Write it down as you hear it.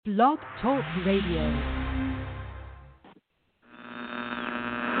Blog Talk Radio.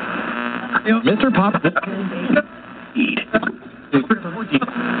 Mr. Pop. The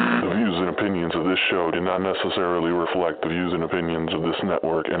views and opinions of this show do not necessarily reflect the views and opinions of this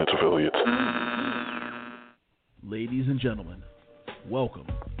network and its affiliates. Ladies and gentlemen, welcome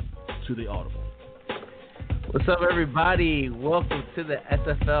to the Audible. What's up, everybody? Welcome to the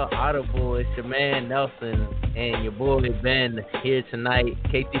SFL Audible. It's your man, Nelson, and your boy, Ben, here tonight.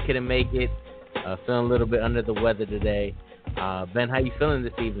 KT couldn't make it. Feeling a little bit under the weather today. Ben, how you feeling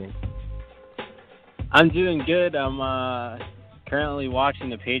this evening? I'm doing good. I'm currently watching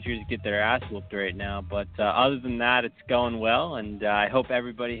the Patriots get their ass whooped right now. But other than that, it's going well. And I hope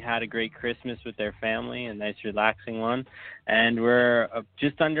everybody had a great Christmas with their family, a nice relaxing one. And we're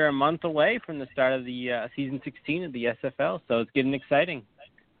just under a month away from the start of the season 16 of the SFL. So it's getting exciting.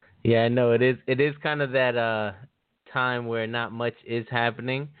 Yeah, I know. It is kind of that time where not much is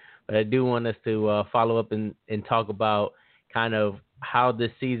happening. But I do want us to follow up and talk about kind of how this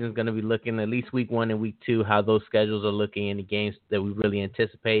season is going to be looking, at least week 1 and week 2, how those schedules are looking, any games that we really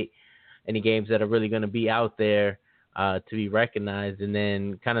anticipate, any games that are really going to be out there to be recognized, and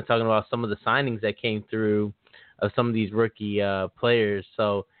then kind of talking about some of the signings that came through of some of these rookie players.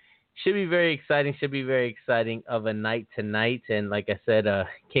 So should be very exciting of a night tonight. And like I said,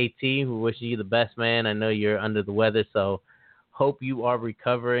 KT, we wish you the best, man. I know you're under the weather, so hope you are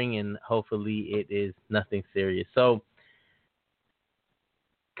recovering, and hopefully it is nothing serious. So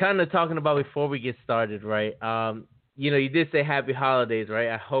kind of talking about before we get started, right? You did say happy holidays, right?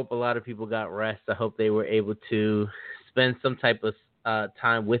 I hope a lot of people got rest. I hope they were able to spend some type of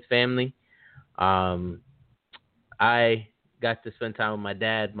time with family. I got to spend time with my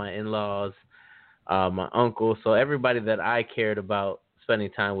dad, my in-laws, my uncle. So everybody that I cared about spending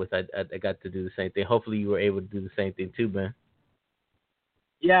time with, I got to do the same thing. Hopefully you were able to do the same thing too, Ben.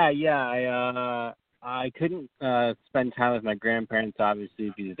 Yeah. I couldn't spend time with my grandparents,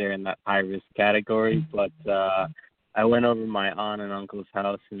 obviously, because they're in that high-risk category. But I went over to my aunt and uncle's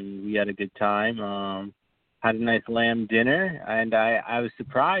house, and we had a good time. Had a nice lamb dinner, and I was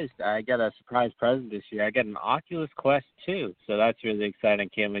surprised. I got a surprise present this year. I got an Oculus Quest 2, so that's really exciting.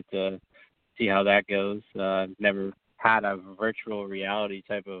 Can't wait to see how that goes. Never had a virtual reality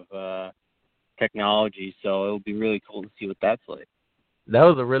type of technology, so it'll be really cool to see what that's like. That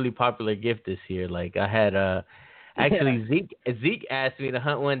was a really popular gift this year. Like I had Zeke asked me to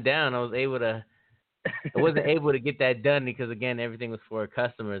hunt one down. I wasn't able to get that done because again everything was for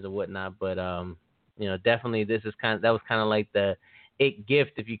customers and whatnot. But definitely that was kind of like the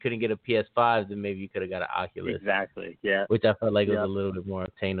gift. If you couldn't get a PS5, then maybe you could have got an Oculus. Exactly. Yeah. Which I felt like was a little bit more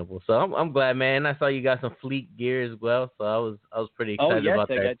obtainable. So I'm glad, man. I saw you got some Fleet gear as well. So I was pretty excited about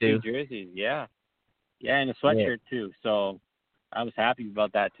that too. Oh yes, I got 2 jerseys. Yeah, and a sweatshirt too. So I was happy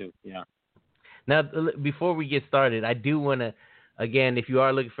about that too. Yeah. Now, before we get started, I do want to, again, if you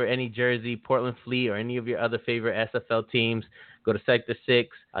are looking for any jersey, Portland Fleet, or any of your other favorite SFL teams, go to Sector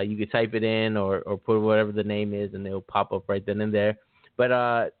 6. You can type it in or put whatever the name is, and it'll pop up right then and there.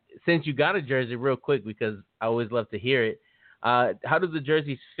 But since you got a jersey, real quick, because I always love to hear it, how do the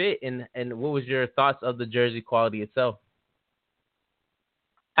jerseys fit, and what was your thoughts of the jersey quality itself?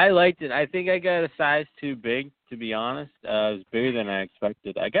 I liked it. I think I got a size too big, to be honest. It was bigger than I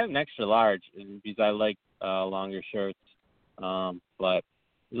expected. I got an extra large because I like longer shirts. But it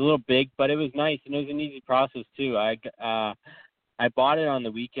was a little big, but it was nice, and it was an easy process too. I bought it on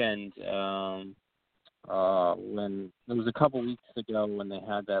the weekend when it was a couple weeks ago when they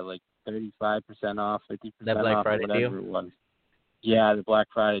had that like 35% off, 50% that Black off, Friday whatever deal? It was. Yeah, the Black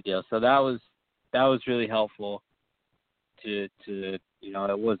Friday deal. So that was really helpful. To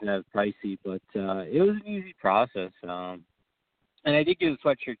it wasn't as pricey, but it was an easy process. And I did get a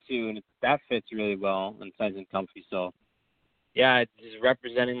sweatshirt too, and that fits really well and it's nice and comfy. So yeah, it's just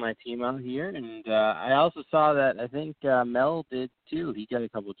representing my team out here. And I also saw that I think Mel did too. He got a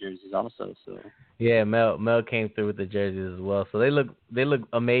couple jerseys also. So yeah, Mel came through with the jerseys as well. So they look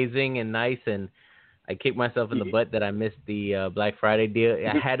amazing and nice, and I kicked myself in the butt that I missed the Black Friday deal.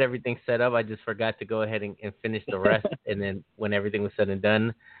 I had everything set up. I just forgot to go ahead and finish the rest. And then when everything was said and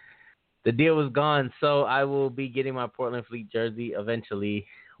done, the deal was gone. So I will be getting my Portland Fleet jersey eventually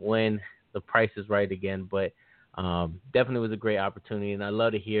when the price is right again. But definitely was a great opportunity. And I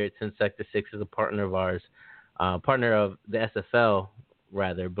love to hear it since Sector 6 is a partner of ours, partner of the SFL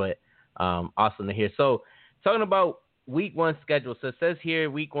rather. But awesome to hear. So talking about Week 1 schedule. So it says here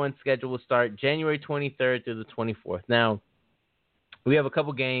Week 1 schedule will start January 23rd through the 24th. Now, we have a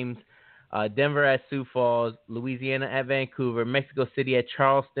couple games. Denver at Sioux Falls, Louisiana at Vancouver, Mexico City at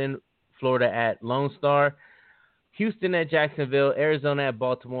Charleston, Florida at Lone Star, Houston at Jacksonville, Arizona at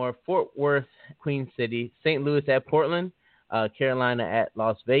Baltimore, Fort Worth, Queen City, St. Louis at Portland, Carolina at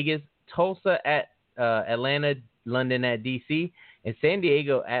Las Vegas, Tulsa at Atlanta, London at DC, and San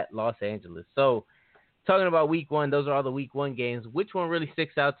Diego at Los Angeles. So, talking about week one, those are all the week one games. Which one really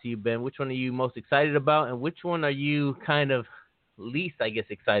sticks out to you, Ben? Which one are you most excited about, and which one are you kind of least, I guess,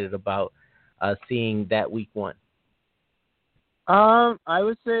 excited about seeing that week one? I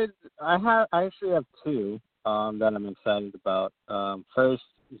would say I actually have two that I'm excited about. First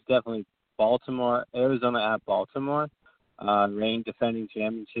is definitely Arizona at Baltimore. Reigning defending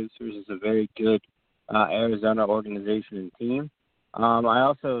championships versus a very good Arizona organization and team. I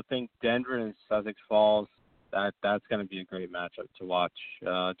also think Denver and Sussex Falls, that's going to be a great matchup to watch.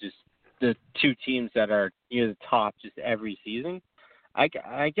 Just the two teams that are near the top just every season. I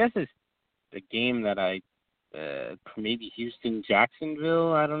guess it's the game that maybe Houston,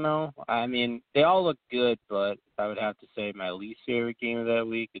 Jacksonville, I don't know. I mean, they all look good, but if I would have to say my least favorite game of that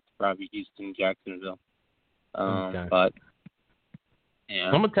week, it's probably Houston, Jacksonville. Okay. But, yeah.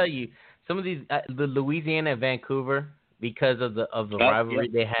 I'm going to tell you, some of these, the Louisiana and Vancouver, because of the rivalry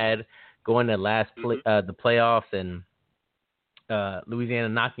they had going to the playoffs and Louisiana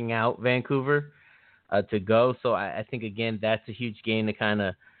knocking out Vancouver to go. So I think, again, that's a huge game to kind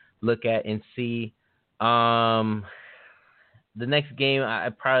of look at and see. The next game I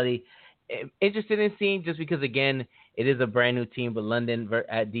probably interested in seeing just because, again, it is a brand new team, but London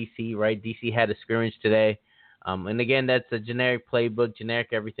at DC, right? DC had a scrimmage today. And, again, that's a generic playbook, generic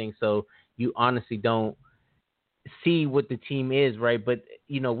everything. So you honestly don't see what the team is, right? But,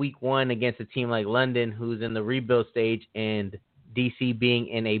 week one against a team like London, who's in the rebuild stage, and DC being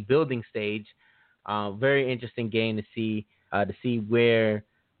in a building stage, very interesting game to see where,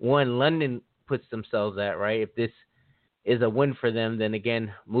 one, London puts themselves at, right? If this is a win for them, then,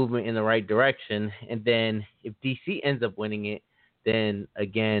 again, movement in the right direction. And then if DC ends up winning it, then,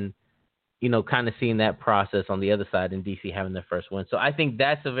 again, kind of seeing that process on the other side and DC having their first win. So I think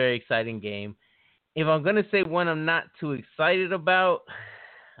that's a very exciting game. If I'm going to say one I'm not too excited about,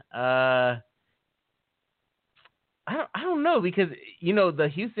 I don't know, because, the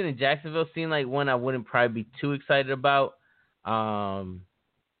Houston and Jacksonville seem like one I wouldn't probably be too excited about.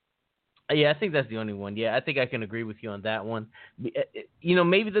 Yeah, I think that's the only one. Yeah, I think I can agree with you on that one.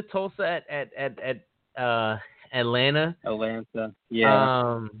 Maybe the Tulsa at Atlanta. Atlanta,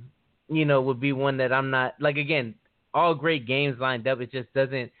 yeah. Would be one that I'm not, like, again, all great games lined up. It just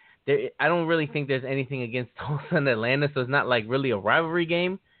doesn't. I don't really think there's anything against Tulsa and Atlanta, so it's not like really a rivalry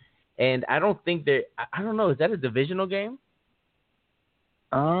game. And I don't think I don't know. Is that a divisional game?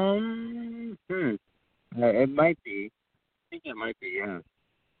 It might be. I think it might be. Yeah.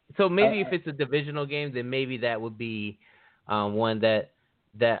 So maybe if it's a divisional game, then maybe that would be one that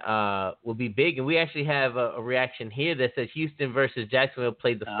will be big. And we actually have a reaction here that says Houston versus Jacksonville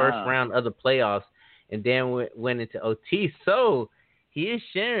played the first round of the playoffs and then went into OT. So he is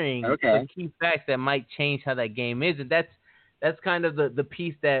sharing some key facts that might change how that game is. And that's kind of the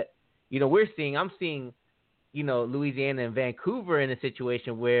piece that, we're seeing. I'm seeing, Louisiana and Vancouver in a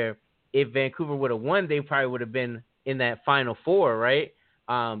situation where if Vancouver would have won, they probably would have been in that Final Four, right?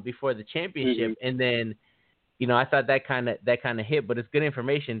 Before the championship. Mm-hmm. And then, I thought that kind of hit, but it's good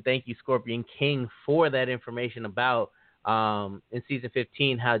information. Thank you, Scorpion King, for that information about in season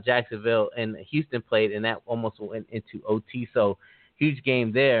 15 how Jacksonville and Houston played, and that almost went into OT. So huge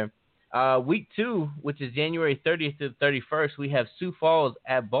game there. Week 2, which is January 30th to 31st, we have Sioux Falls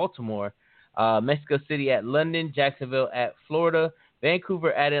at Baltimore, Mexico City at London, Jacksonville at Florida,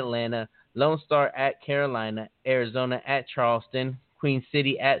 Vancouver at Atlanta, Lone Star at Carolina, Arizona at Charleston, Queen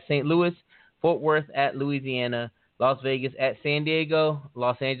City at St. Louis, Fort Worth at Louisiana, Las Vegas at San Diego,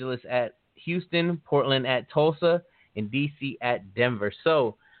 Los Angeles at Houston, Portland at Tulsa, and DC at Denver.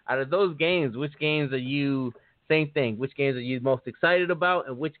 So out of those games, which games are you, same thing, which games are you most excited about,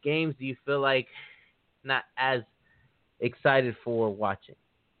 and which games do you feel like not as excited for watching?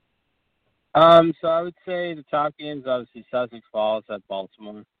 So I would say the top games, obviously Sussex Falls at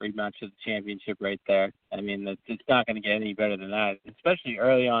Baltimore, rematch of the championship right there. I mean, it's not going to get any better than that, especially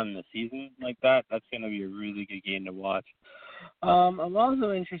early on in the season like that. That's going to be a really good game to watch. I'm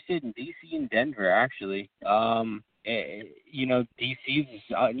also interested in DC and Denver, actually. DC's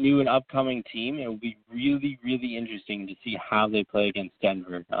a new and upcoming team. It will be really, really interesting to see how they play against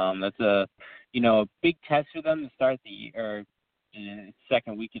Denver. That's a big test for them to start the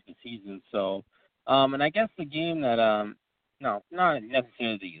second week of the season. So, and I guess the game that not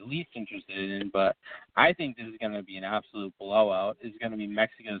necessarily the least interested in, but I think this is going to be an absolute blowout, is going to be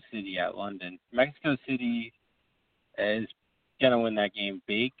Mexico City at London. Mexico City is going to win that game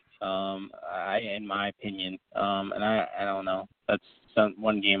big. in my opinion. And I don't know. That's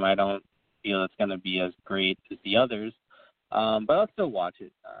one game I don't feel it's going to be as great as the others. But I'll still watch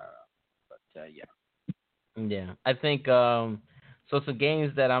it. Yeah. Yeah, I think so. Some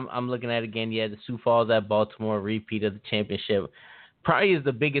games that I'm looking at again. Yeah, the Sioux Falls at Baltimore, repeat of the championship, probably is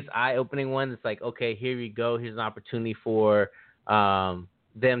the biggest eye-opening one. It's like, okay, here we go. Here's an opportunity for them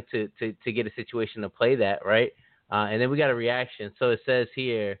to get a situation to play that, right? And then we got a reaction. So it says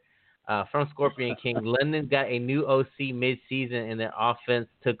here from Scorpion King, London got a new OC mid-season, and their offense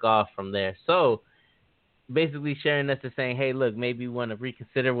took off from there. So basically sharing us to saying, hey, look, maybe we want to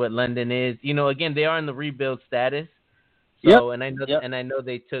reconsider what London is. You know, again, they are in the rebuild status. So, yep. and I know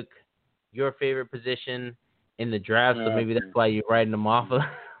they took your favorite position in the draft, so maybe that's why you're writing them off.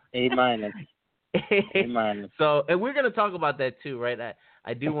 A minus. A minus. So, and we're going to talk about that too, right?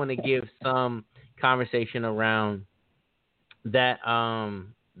 I do want to give some conversation around that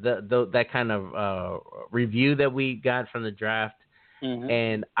that kind of review that we got from the draft. Mm-hmm.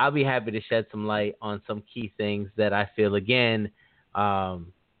 And I'll be happy to shed some light on some key things that I feel, again,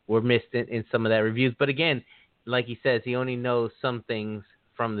 were missed in some of that reviews. But again, like he says, he only knows some things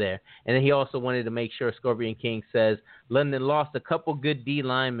from there. And then he also wanted to make sure, Scorpion King says, London lost a couple good D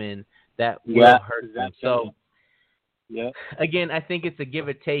linemen that will hurt them. So, again, I think it's a give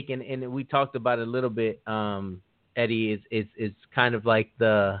or take. And we talked about it a little bit, Eddie, is kind of like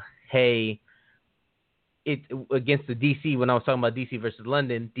the, hey, it against the DC, when I was talking about DC versus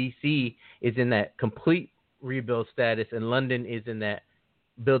London, DC is in that complete rebuild status, and London is in that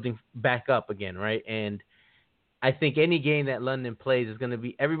building back up again, right? And I think any game that London plays is going to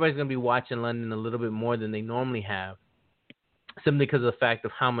be, everybody's going to be watching London a little bit more than they normally have, simply because of the fact of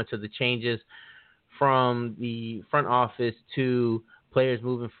how much of the changes from the front office to players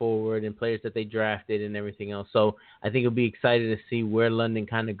moving forward and players that they drafted and everything else. So I think it'll be exciting to see where London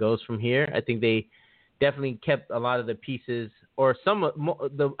kind of goes from here. I think they definitely kept a lot of the pieces, or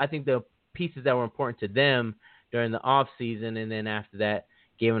I think the pieces that were important to them during the off season, and then after that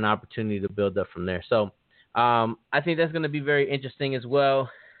gave an opportunity to build up from there. So I think that's going to be very interesting as well.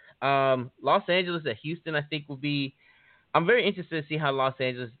 Los Angeles at Houston, I think, will be. I'm very interested to see how Los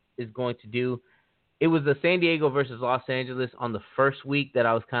Angeles is going to do. It was the San Diego versus Los Angeles on the first week that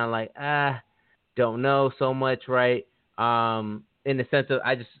I was kind of like, don't know so much, right? In the sense of,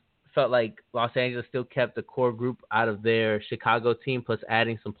 I just felt like Los Angeles still kept the core group out of their Chicago team, plus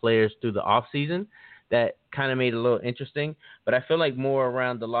adding some players through the offseason that kind of made it a little interesting. But I feel like more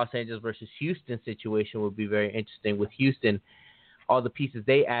around the Los Angeles versus Houston situation would be very interesting. With Houston, all the pieces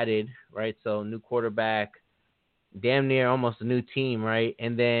they added, right? So new quarterback, damn near almost a new team, right?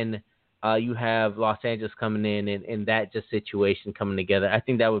 And then you have Los Angeles coming in and that just situation coming together. I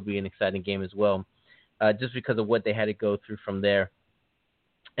think that would be an exciting game as well, just because of what they had to go through from there.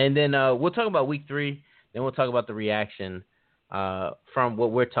 And then we'll talk about week 3. Then we'll talk about the reaction from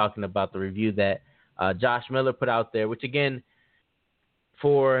what we're talking about, the review that Josh Miller put out there, which, again,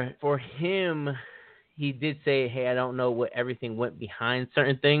 for him, he did say, hey, I don't know what everything went behind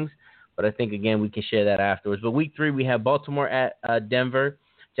certain things, but I think, again, we can share that afterwards. But week 3, we have Baltimore at Denver,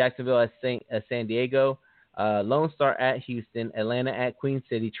 Jacksonville at San Diego, Lone Star at Houston, Atlanta at Queen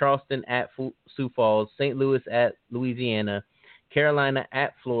City, Charleston at Sioux Falls, St. Louis at Louisiana, Carolina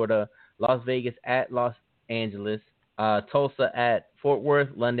at Florida, Las Vegas at Los Angeles, Tulsa at Fort Worth,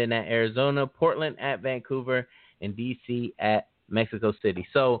 London at Arizona, Portland at Vancouver, and DC at Mexico City.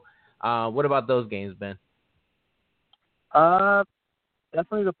 So what about those games, Ben?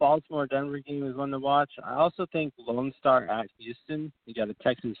 Definitely the Baltimore-Denver game is one to watch. I also think Lone Star at Houston. You got a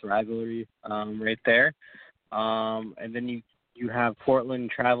Texas rivalry right there. And then you have Portland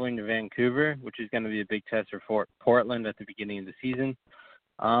traveling to Vancouver, which is going to be a big test for Portland at the beginning of the season.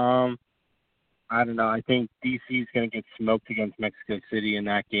 I don't know. I think DC is going to get smoked against Mexico City in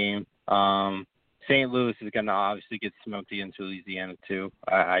that game. St. Louis is going to obviously get smoked against Louisiana too.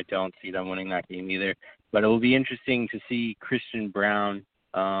 I don't see them winning that game either. But it will be interesting to see Christian Brown,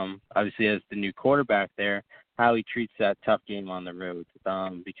 obviously as the new quarterback there, how he treats that tough game on the road.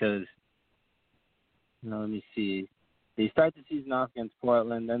 Because, let me see. They start the season off against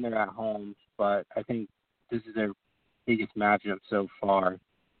Portland, then they're at home. But I think this is their biggest matchup so far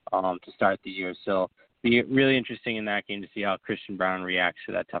to start the year. So it'll be really interesting in that game to see how Christian Brown reacts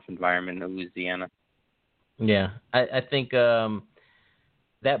to that tough environment in Louisiana. Yeah, I think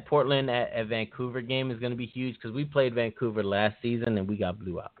that Portland at Vancouver game is going to be huge because we played Vancouver last season and we got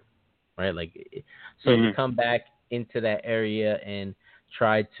blew out, right? So to come back into that area and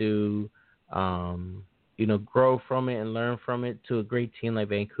try to, grow from it and learn from it to a great team like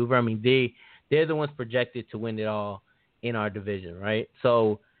Vancouver. I mean, they're the ones projected to win it all in our division, right?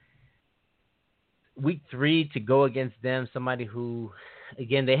 So week 3 to go against them, somebody who,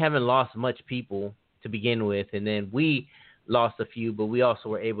 again, they haven't lost much people to begin with, and then we lost a few, but we also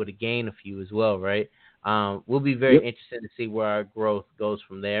were able to gain a few as well, right? We'll be very interested to see where our growth goes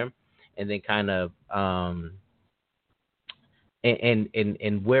from there, and then kind of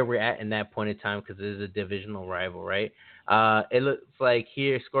and where we're at in that point in time, because it is a divisional rival, right? It looks like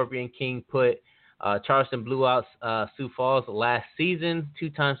here Scorpion King put Charleston blew out Sioux Falls last season, 2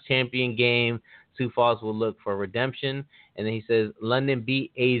 times champion game. Sioux Falls will look for redemption. And then he says London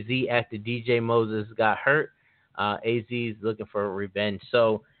beat AZ after DJ Moses got hurt. AZ is looking for revenge.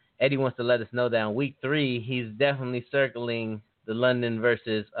 So Eddie wants to let us know that on week 3, he's definitely circling the London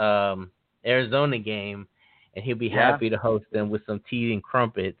versus Arizona game, and he'll be happy to host them with some tea and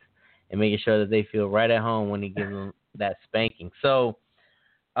crumpets and making sure that they feel right at home when he gives them that spanking. So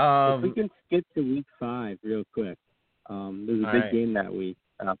if we can skip to week 5 real quick. There's a big game that week.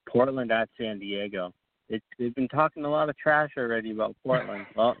 Portland at San Diego. They've been talking a lot of trash already about Portland.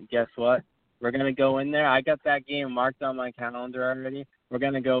 Well, guess what? We're going to go in there. I got that game marked on my calendar already. We're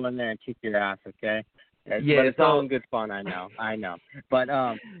going to go in there and kick your ass, okay? Yeah, but it's all in good fun, I know. But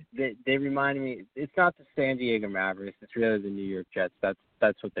they remind me, it's not the San Diego Mavericks. It's really the New York Jets. That's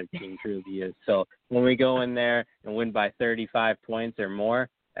what their team truly is. So when we go in there and win by 35 points or more,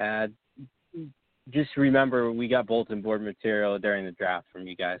 just remember we got bulletin board material during the draft from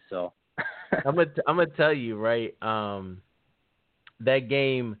you guys. So I'm gonna tell you, right? That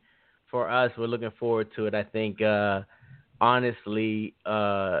game for us, we're looking forward to it. I think honestly,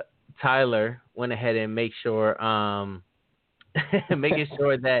 Tyler went ahead and making sure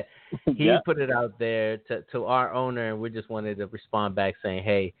that he put it out there to our owner, and we just wanted to respond back saying,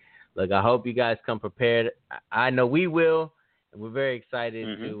 hey, look, I hope you guys come prepared. I know we will, and we're very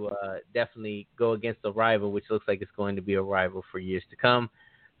excited to definitely go against a rival, which looks like it's going to be a rival for years to come.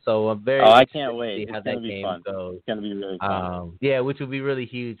 So I'm very I can't wait. To see how that game goes. It's going to be really fun. Which will be really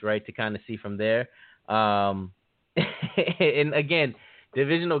huge, right, to kind of see from there. And again,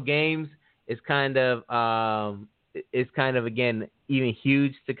 divisional games is kind of again even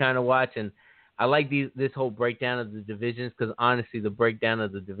huge to kind of watch, and I like this whole breakdown of the divisions, because honestly the breakdown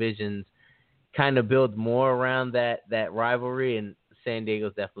of the divisions kind of builds more around that rivalry, and San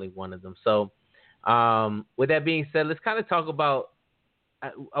Diego's definitely one of them. So with that being said, let's kind of talk about,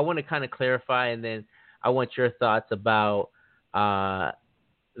 I want to kind of clarify, and then I want your thoughts about that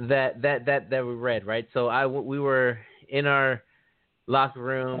we read, right? So we were in our locker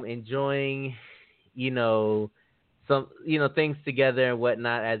room enjoying, some, things together and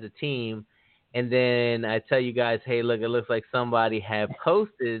whatnot as a team. And then I tell you guys, hey, look, it looks like somebody had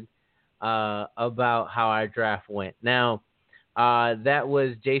posted about how our draft went. Now, that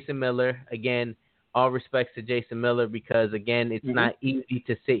was Jason Miller. Again, all respects to Jason Miller, because, again, it's not easy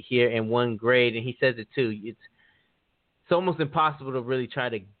to sit here in one grade. And he says it too. It's almost impossible to really try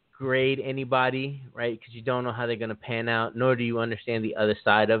to grade anybody, right? Because you don't know how they're going to pan out, nor do you understand the other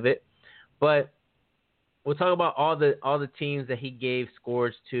side of it. But we'll talk about all the teams that he gave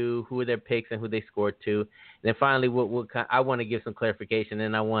scores to, who were their picks and who they scored to. And then finally, I want to give some clarification,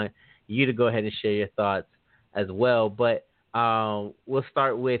 and I want you to go ahead and share your thoughts as well. But we'll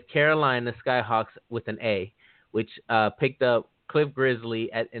start with Carolina Skyhawks with an A, which picked up Cliff Grizzly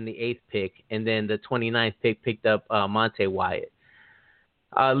in the 8th pick, and then the 29th pick picked up Monte Wyatt.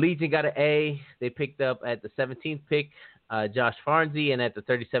 Legion got an A. They picked up at the 17th pick Josh Farnsey, and at the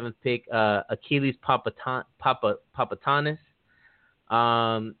 37th pick Achilles Papatanis.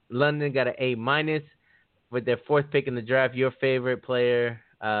 London got an A- with their 4th pick in the draft. Your favorite player,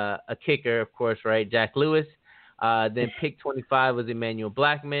 a kicker, of course, right? Jack Lewis. Then pick 25 was Emmanuel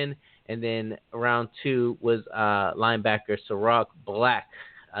Blackman, and then round 2 was linebacker Sirach Black,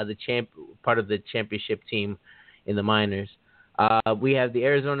 part of the championship team in the minors. We have the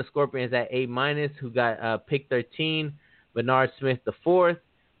Arizona Scorpions at A-, who got pick 13, Bernard Smith the 4th,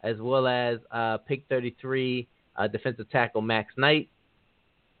 as well as pick 33, defensive tackle Max Knight.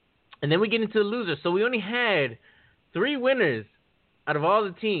 And then we get into the losers. So we only had 3 winners out of all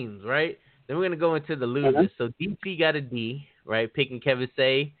the teams, right? Then we're going to go into the losers. So DC got a D, right, picking Kevin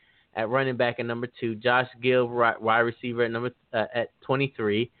Say at running back at number 2, Josh Gill, wide receiver at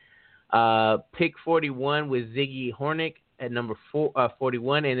 23. Pick 41 was Ziggy Hornick at number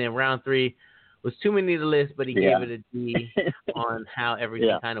 41, and then round 3 was too many to list, but he gave it a D on how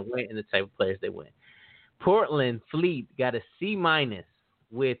everything kind of went and the type of players they went. Portland Fleet got a C-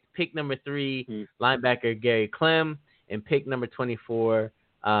 with pick number 3, linebacker Gary Clem, and pick number 24,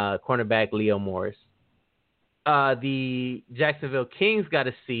 cornerback Leo Morris. The Jacksonville Kings got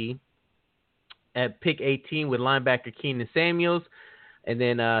a C at pick 18 with linebacker Keenan Samuels, and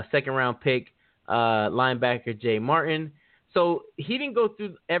then 2nd round pick linebacker Jay Martin. So he didn't go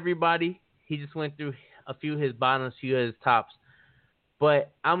through everybody. He just went through a few of his bottoms, a few of his tops.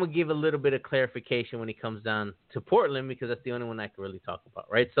 But I'm going to give a little bit of clarification when it comes down to Portland because that's the only one I can really talk about,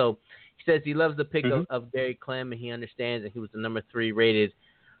 right? So he says he loves the pick of Gary Clem, and he understands that he was the number 3 rated,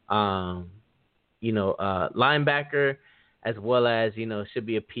 linebacker, as well as, should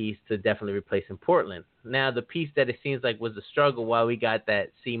be a piece to definitely replace in Portland. Now, the piece that it seems like was the struggle while we got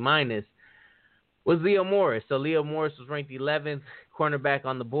that C- was Leo Morris. So Leo Morris was ranked 11th cornerback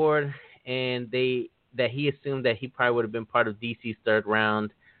on the board, and he assumed that he probably would have been part of DC's third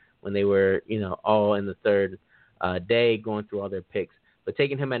round when they were, all in the third day going through all their picks. But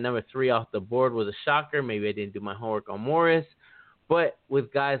taking him at number 3 off the board was a shocker. Maybe I didn't do my homework on Morris. But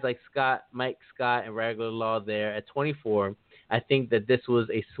with guys like Mike Scott, and Regular Law there at 24, I think that this was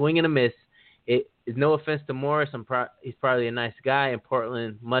a swing and a miss. It is no offense to Morris. He's probably a nice guy, and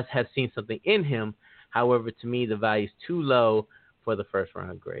Portland must have seen something in him. However, to me, the value is too low for the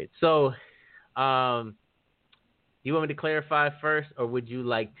first-round grade. So, do you want me to clarify first, or would you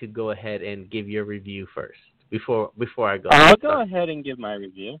like to go ahead and give your review first before I go? I'll go ahead and give my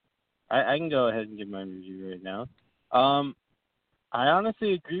review. I can go ahead and give my review right now. I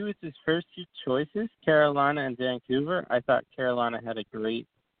honestly agree with his first 2 choices, Carolina and Vancouver. I thought Carolina had a great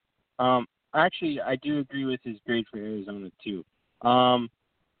actually, I do agree with his grade for Arizona, too. I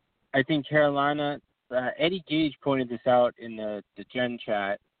think Carolina, Eddie Gage pointed this out in the Gen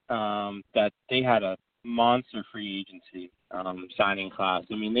chat, that they had a monster free agency signing class.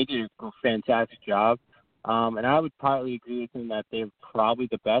 I mean, they did a fantastic job. And I would partly agree with him that they're probably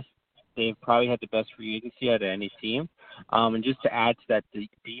the best. They've probably had the best free agency out of any team. And just to add to that, the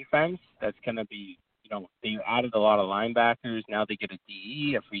defense, that's going to be, they added a lot of linebackers. Now they get a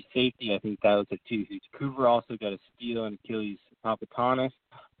DE, a free safety. I think that was a 2. Cooper also got a steal and Achilles Papatanus.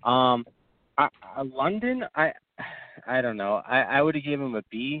 London, I don't know. I would have given him a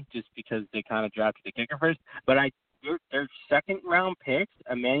B just because they kind of drafted the kicker first. But their second-round picks,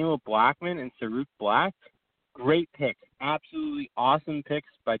 Emmanuel Blackman and Saruk Black, great picks. Absolutely awesome picks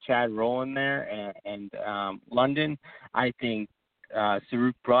by Chad Rowland there. And London, I think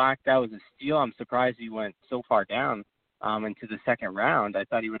Saruk Black, that was a steal. I'm surprised he went so far down into the second round. I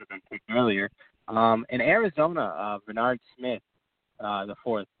thought he would have been picked earlier. In Arizona, Bernard Smith, the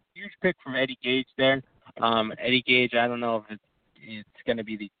 4th. Huge pick from Eddie Gage there. Eddie Gage, I don't know if it's going to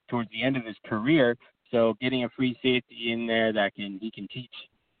be towards the end of his career. So getting a free safety in there that he can teach,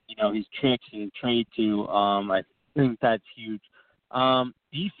 his tricks and trade to, I think that's huge.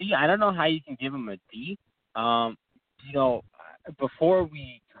 DC, I don't know how you can give him a D. Before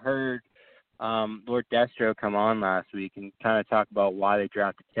we heard Lord Destro come on last week and kind of talk about why they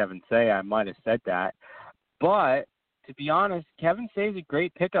drafted Kevin Say, I might have said that. But to be honest, Kevin Say is a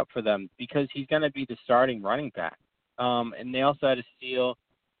great pickup for them because he's going to be the starting running back. And they also had a steal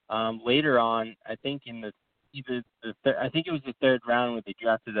later on, I think in I think it was the 3rd round where they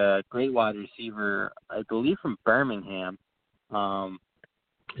drafted a great wide receiver, I believe from Birmingham.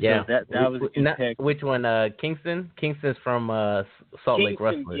 Yeah, so that was a good pick. Which one? Kingston? Kingston's from Salt Lake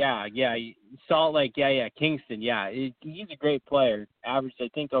Roughwood. Yeah, Salt Lake. Yeah, Kingston. Yeah, he's a great player. Averaged, I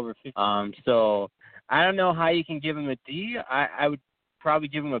think, over 50. So I don't know how you can give him a D. I would probably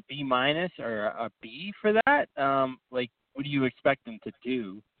give him a B- or a B for that. What do you expect them to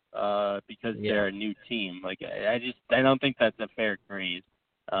do? Because they're a new team. I don't think that's a fair grade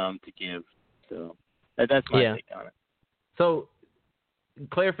to give. So that's my take on it. So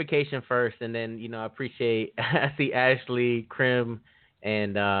clarification first, and then I appreciate. I see Ashley, Krim,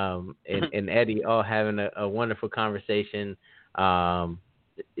 and Eddie all having a wonderful conversation.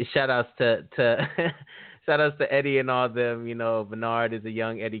 Shout outs to shout outs to Eddie and all them. Bernard is a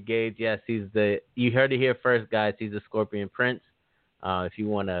young Eddie Gage. Yes, you heard it here first, guys. He's a Scorpion Prince. If you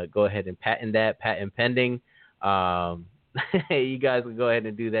want to go ahead and patent pending. You guys can go ahead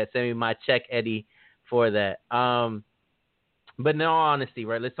and do that. Send me my check, Eddie, for that. But in all honesty,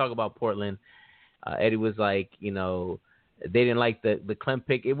 right, let's talk about Portland. Eddie was like, they didn't like the Clem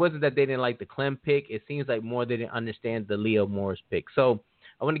pick. It wasn't that they didn't like the Clem pick. It seems like more they didn't understand the Leo Morris pick. So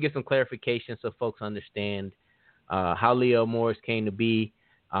I want to give some clarification so folks understand how Leo Morris came to be,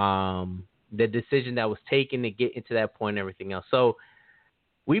 the decision that was taken to get into that point and everything else. So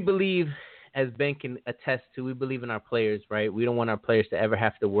we believe, as Ben can attest to, we believe in our players, right? We don't want our players to ever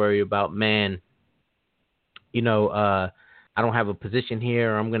have to worry about, I don't have a position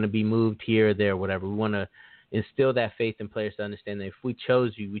here, or I'm going to be moved here or there, or whatever. We want to instill that faith in players to understand that if we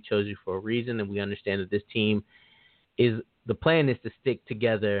chose you for a reason, and we understand that this team the plan is to stick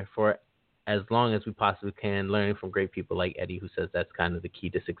together for as long as we possibly can, learning from great people like Eddie, who says that's kind of the key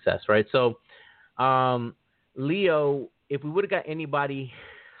to success, right? So Leo, if we would have got anybody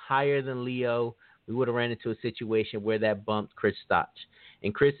higher than Leo, we would have ran into a situation where that bumped Chris Stotch.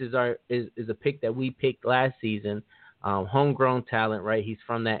 And Chris is a pick that we picked last season, homegrown talent, right? He's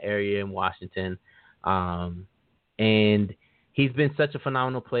from that area in Washington, and he's been such a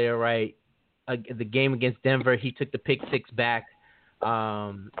phenomenal player, right? The game against Denver, he took the pick six back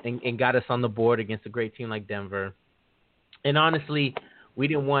and got us on the board against a great team like Denver. And honestly, we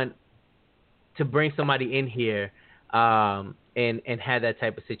didn't want to bring somebody in here and have that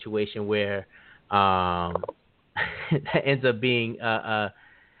type of situation where that ends up being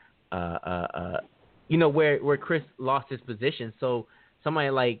where Chris lost his position. So somebody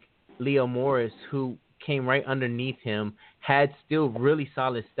like Leo Morris, who came right underneath him, had still really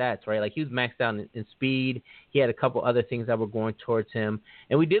solid stats, right? Like he was maxed out in speed. He had a couple other things that were going towards him.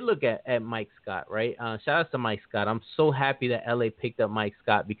 And we did look at Mike Scott, right? Shout out to Mike Scott. I'm so happy that LA picked up Mike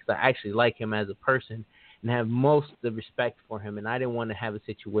Scott because I actually like him as a person and have most of the respect for him. And I didn't want to have a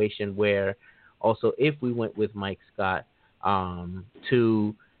situation where also if we went with Mike Scott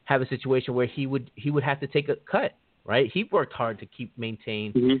to have a situation where he would have to take a cut. Right, he worked hard to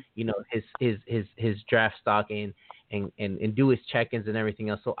maintain, his draft stock and do his check-ins and everything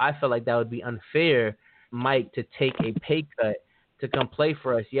else. So I felt like that would be unfair, Mike, to take a pay cut to come play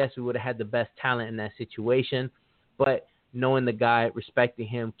for us. Yes, we would have had the best talent in that situation, but knowing the guy, respecting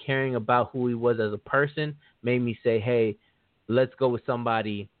him, caring about who he was as a person, made me say, hey, let's go with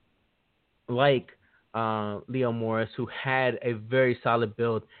somebody like Leo Morris, who had a very solid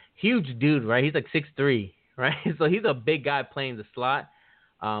build, huge dude, right? He's like 6'3". Right, so he's a big guy playing the slot,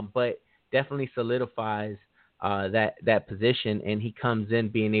 but definitely solidifies that position, and he comes in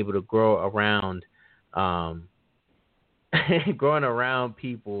being able to grow around, growing around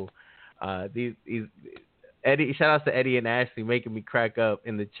people. These Eddie, shout out to Eddie and Ashley making me crack up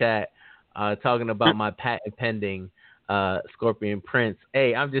in the chat, talking about my patent pending Scorpion Prince.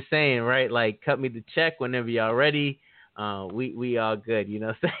 Hey, I'm just saying, right? Like, cut me the check whenever y'all ready. We all good, you know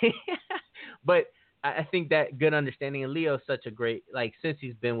what I'm saying? But I think that good understanding, and Leo's such a great, like, since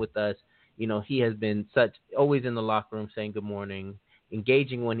he's been with us, he has been always in the locker room saying good morning,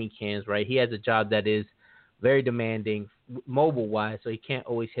 engaging when he can, right? He has a job that is very demanding mobile-wise, so he can't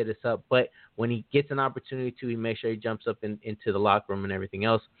always hit us up. But when he gets an opportunity to, he makes sure he jumps up into the locker room and everything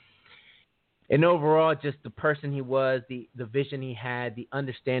else. And overall, just the person he was, the vision he had, the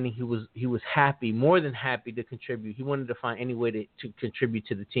understanding, he was happy, more than happy to contribute. He wanted to find any way to contribute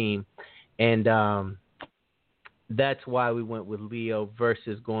to the team. And that's why we went with Leo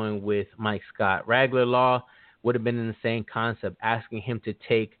versus going with Mike Scott. Regular Law would have been in the same concept, asking him to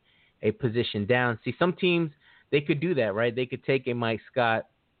take a position down. See, some teams, they could do that, right? They could take a Mike Scott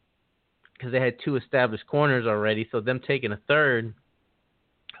because they had two established corners already, so them taking a third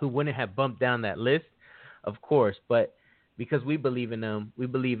who wouldn't have bumped down that list, of course. But because we believe in them, we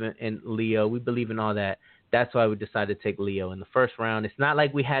believe in Leo, we believe in all that, that's why we decided to take Leo in the first round. It's not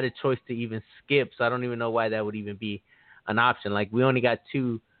like we had a choice to even skip, so I don't even know why that would even be an option. Like, we only got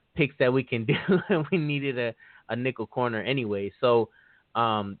two picks that we can do, and we needed a nickel corner anyway. So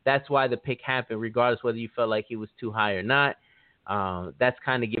that's why the pick happened, regardless whether you felt like he was too high or not. That's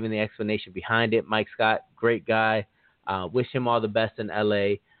kind of giving the explanation behind it. Mike Scott, great guy. Wish him all the best in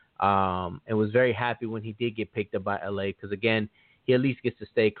L.A., and was very happy when he did get picked up by L.A. because, again, he at least gets to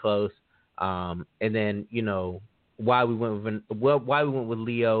stay close. And then, why we went with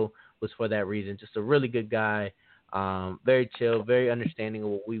Leo was for that reason. Just a really good guy, very chill, very understanding of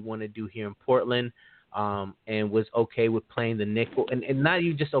what we want to do here in Portland, and was okay with playing the nickel. And not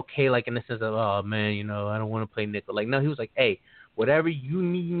even just okay, like in the sense of, oh, man, I don't want to play nickel. Like, no, he was like, hey, whatever you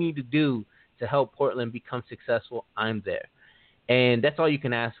need me to do to help Portland become successful, I'm there. And that's all you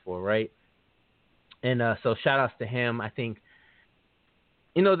can ask for, right? And so shout outs to him. I think,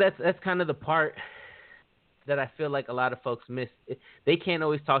 that's kind of the part that I feel like a lot of folks miss. They can't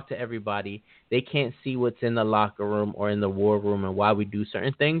always talk to everybody. They can't see what's in the locker room or in the war room and why we do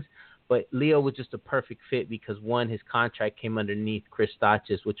certain things. But Leo was just a perfect fit because, one, his contract came underneath Chris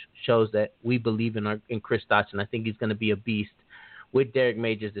Stotch's, which shows that we believe in Chris Stotch, and I think he's going to be a beast with Derek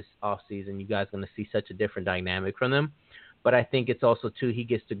Majors this offseason. You guys are going to see such a different dynamic from them. But I think it's also, too, he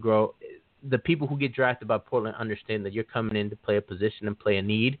gets to grow. The people who get drafted by Portland understand that you're coming in to play a position and play a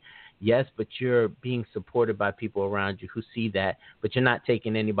need. Yes, but you're being supported by people around you who see that, but you're not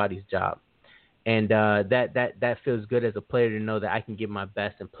taking anybody's job. And that feels good as a player to know that I can give my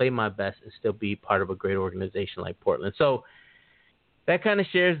best and play my best and still be part of a great organization like Portland. So that kind of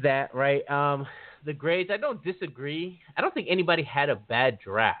shares that, right? The grades, I don't disagree. I don't think anybody had a bad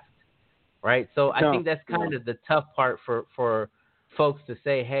draft, right? So I think that's kind of the tough part for folks to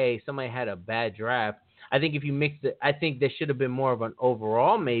say, hey, somebody had a bad draft. I think if you mix it, I think there should have been more of an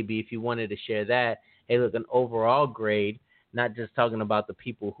overall, maybe, if you wanted to share that. Hey, look, an overall grade, not just talking about the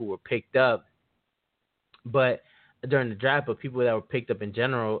people who were picked up, but during the draft, but people that were picked up in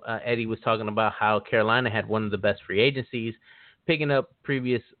general. Eddie was talking about how Carolina had one of the best free agencies, picking up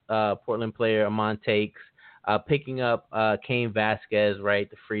previous Portland player Amon Takes, picking up Cain Vasquez, right,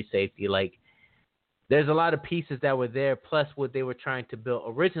 the free safety. Like, there's a lot of pieces that were there, plus what they were trying to build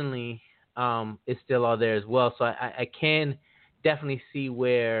originally is still all there as well. So I can definitely see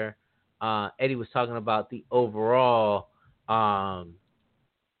where Eddie was talking about the overall,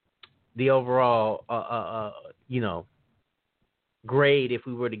 grade. If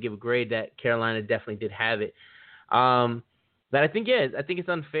we were to give a grade, that Carolina definitely did have it. But I think it's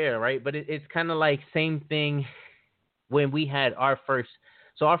unfair, right? But it's kind of like same thing when we had our first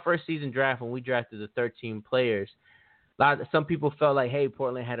season draft, when we drafted the 13 players. Some people felt like, hey,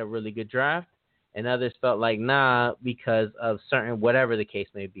 Portland had a really good draft, and others felt like, nah, because of certain whatever the case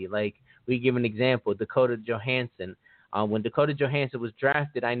may be. Like, we give an example, Dakota Johansson. When Dakota Johansson was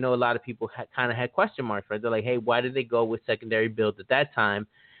drafted, I know a lot of people kind of had question marks, right? They're like, hey, why did they go with secondary builds at that time,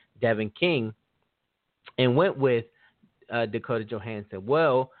 Devin King, and went with Dakota Johansson?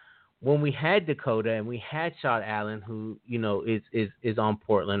 Well, when we had Dakota and we had Sean Allen, who is on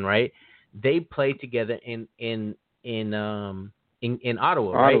Portland, right? They played together in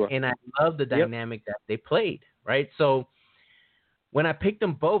Ottawa, right? And I love the dynamic that they played, right? So when I picked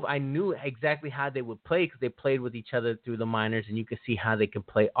them both, I knew exactly how they would play because they played with each other through the minors, and you could see how they can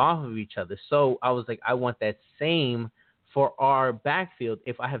play off of each other. So I was like, I want that same for our backfield.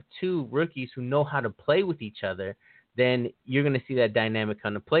 If I have two rookies who know how to play with each other, then you're going to see that dynamic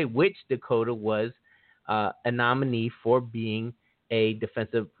kind of play, which Dakota was a nominee for being a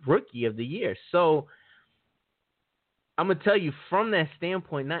defensive rookie of the year. So I'm going to tell you, from that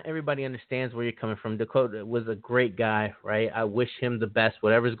standpoint, not everybody understands where you're coming from. Dakota was a great guy, right? I wish him the best,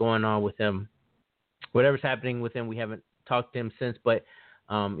 whatever's going on with him, whatever's happening with him. We haven't talked to him since, but,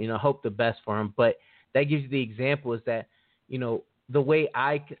 hope the best for him. But that gives you the example is that, the way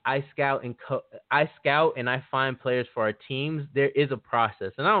I scout and I find players for our teams, there is a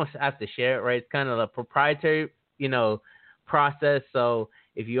process, and I don't have to share it, right? It's kind of a proprietary, process. So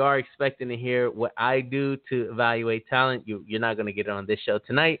if you are expecting to hear what I do to evaluate talent, you're not going to get it on this show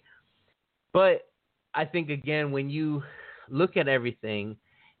tonight. But I think, again, when you look at everything,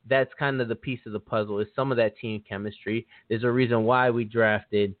 that's kind of the piece of the puzzle, is some of that team chemistry. There's a reason why we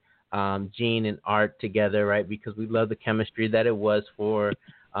drafted Gene and Art together, right? Because we love the chemistry that it was for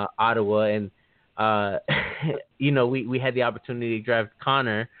Ottawa. And, we had the opportunity to draft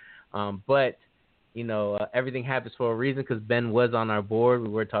Connor, but everything happens for a reason, because Ben was on our board. We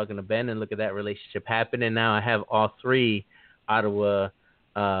were talking to Ben, and look at that relationship happen. And now I have all three Ottawa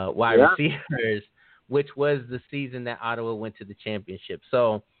wide receivers, which was the season that Ottawa went to the championship.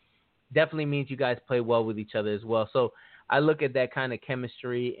 So definitely means you guys play well with each other as well. So I look at that kind of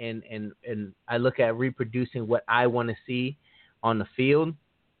chemistry, and I look at reproducing what I want to see on the field.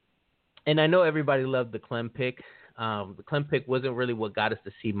 And I know everybody loved the Clem pick. The Clem pick wasn't really what got us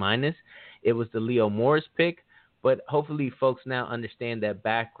to C-. It was the Leo Morris pick. But hopefully folks now understand that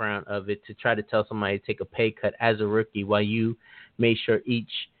background of it, to try to tell somebody to take a pay cut as a rookie while you made sure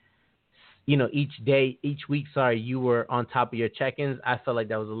each week, you were on top of your check-ins. I felt like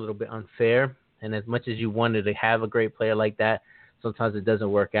that was a little bit unfair. And as much as you wanted to have a great player like that, sometimes it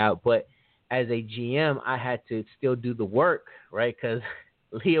doesn't work out. But as a GM, I had to still do the work, right? Because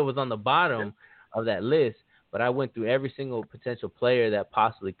Leo was on the bottom of that list. But I went through every single potential player that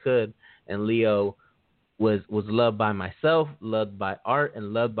possibly could. And Leo was loved by myself, loved by Art,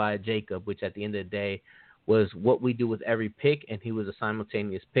 and loved by Jacob, which at the end of the day was what we do with every pick. And he was a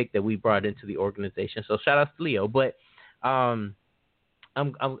simultaneous pick that we brought into the organization. So shout out to Leo. But I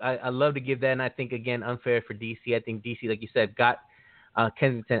love to give that, and I think, again, unfair for DC. I think DC, like you said, got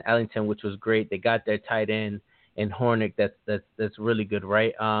Kensington Ellington, which was great. They got their tight end and Hornick. That's really good,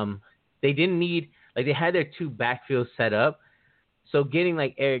 right? They didn't need, like, they had their two backfields set up. So getting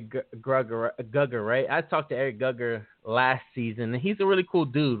like Eric Gugger, right? I talked to Eric Gugger last season, and he's a really cool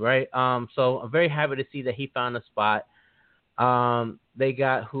dude, right? So I'm very happy to see that he found a spot. They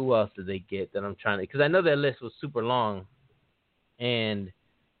got, who else did they get that I'm trying to, because I know their list was super long, and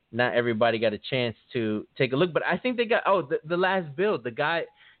not everybody got a chance to take a look. But I think they got, the last build,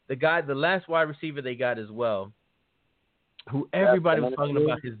 the last wide receiver they got as well, who everybody was talking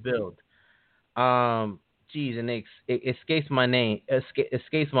about his build. And it escapes my name,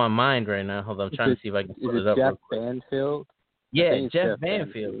 escapes my mind right now. Hold on, I'm trying to see if I can put it up. Jeff Banfield? Yeah, Jeff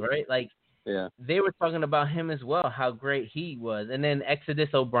Banfield, right? Like, Yeah. they were talking about him as well, how great he was. And then Exodus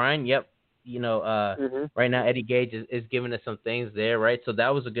O'Brien, yep, right now Eddie Gage is giving us some things there, right? So that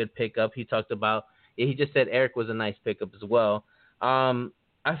was a good pickup. He talked about, he just said Eric was a nice pickup as well. I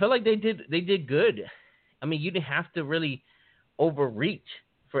feel like they did good. I mean, you didn't have to really overreach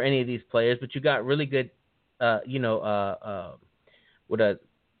for any of these players, but you got really good,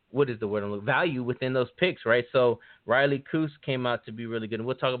 what is the word I'm looking, value within those picks, right? So Riley Coos came out to be really good, and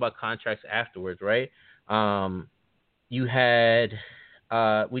we'll talk about contracts afterwards, right? You had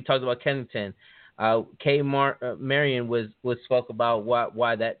we talked about Kennington. Marion was spoke about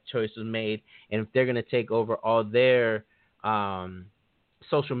why that choice was made, and if they're going to take over all their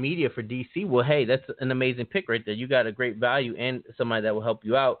social media for DC, well, hey, that's an amazing pick right there. You got a great value and somebody that will help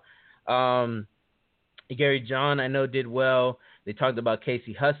you out. Gary John, I know, did well. They talked about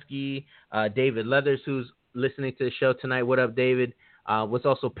Casey Husky, David Leathers, who's listening to the show tonight. What up, David? Was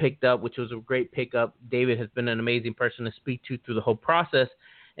also picked up, which was a great pickup. David has been an amazing person to speak to through the whole process.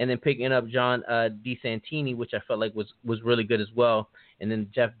 And then picking up John DeSantini, which I felt like was really good as well. And then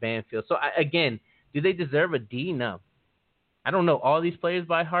Jeff Banfield. So, again, do they deserve a D? No. I don't know all these players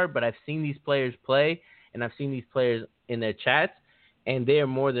by heart, but I've seen these players play, and I've seen these players in their chats, and they are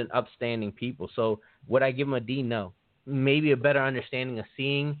more than upstanding people. So would I give them a D? No. Maybe a better understanding of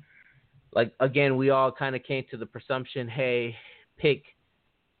seeing. Like, again, we all kind of came to the presumption, hey, pick,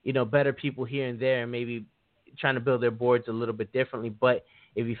 better people here and there, and maybe trying to build their boards a little bit differently. But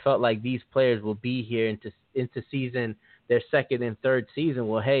if you felt like these players will be here into season, their second and third season,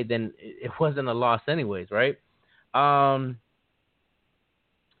 well, hey, then it wasn't a loss anyways, right?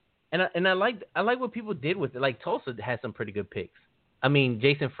 And I like what people did with it. Like, Tulsa had some pretty good picks. I mean,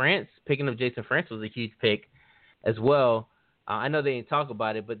 picking up Jason France was a huge pick as well. I know they didn't talk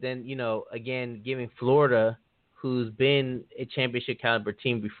about it, but then, again, giving Florida, who's been a championship caliber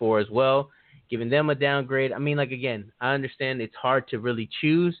team before as well, giving them a downgrade. I mean, like, again, I understand it's hard to really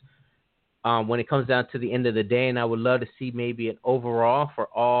choose when it comes down to the end of the day, and I would love to see maybe an overall for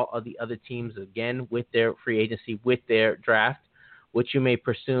all of the other teams, again, with their free agency, with their draft, which you may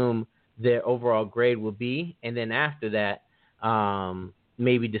presume their overall grade will be, and then after that,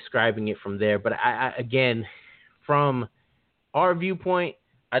 maybe describing it from there. But I again, from our viewpoint,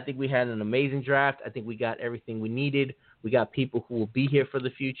 I think we had an amazing draft. I think we got everything we needed. We got people who will be here for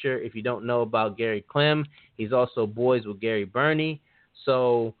the future. If you don't know about Gary Clem, he's also boys with Gary Burney.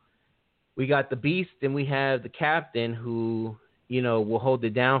 So we got the beast, and we have the captain who, will hold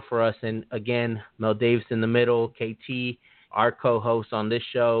it down for us. And again, Mel Davis in the middle, KT, our co-host on this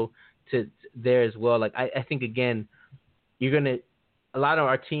show, to there as well. Like, I think, again, a lot of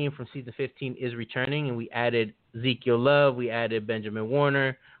our team from season 15 is returning, and we added Ezekiel Love, we added Benjamin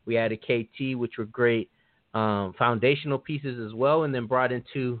Warner, we added KT, which were great foundational pieces as well, and then brought in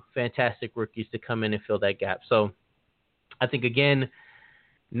two fantastic rookies to come in and fill that gap. So I think, again,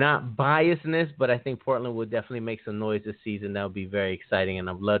 not biasness, but I think Portland will definitely make some noise this season. That would be very exciting, and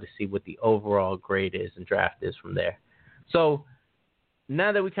I'd love to see what the overall grade is and draft is from there. So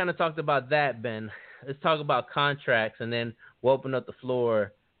now that we kind of talked about that, Ben, let's talk about contracts, and then we'll open up the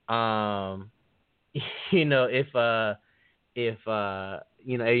floor. If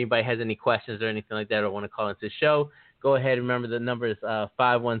anybody has any questions or anything like that or want to call into the show, go ahead. Remember, the number is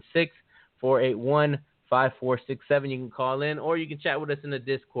 516-481-5467. You can call in, or you can chat with us in the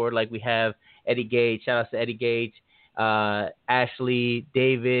Discord like we have Eddie Gage. Shout out to Eddie Gage, Ashley,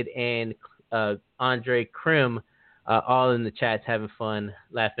 David, and Andre Krim, all in the chats having fun,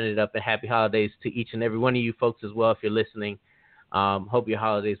 laughing it up, and happy holidays to each and every one of you folks as well if you're listening. Hope your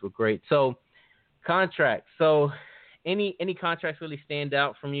holidays were great. So, contracts. So, any contracts really stand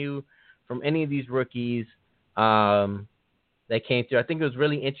out from you, from any of these rookies that came through? I think it was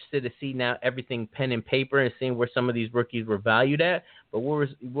really interesting to see now everything pen and paper and seeing where some of these rookies were valued at. But what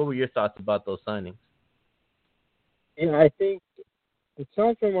were your thoughts about those signings? Yeah, I think it's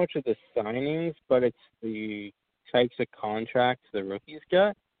not so much of the signings, but it's the types of contracts the rookies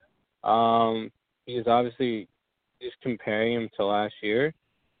got. Because obviously, just comparing them to last year's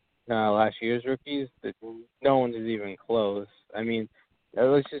rookies, no one is even close. I mean,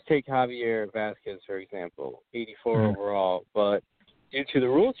 let's just take Javier Vasquez, for example, 84 overall. But due to the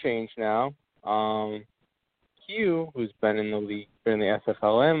rule change now, Q, who's been in the league, been in the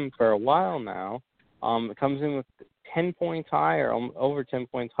SFLM for a while now, comes in with 10 points higher, over 10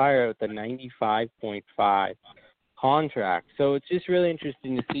 points higher at the 95.5 contract. So it's just really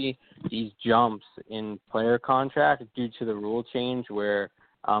interesting to see these jumps in player contract due to the rule change where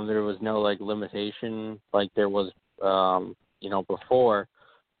there was no limitation like there was before.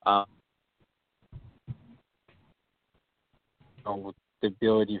 the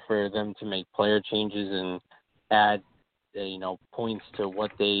ability for them to make player changes and add, points to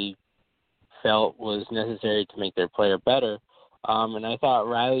what they felt was necessary to make their player better. And I thought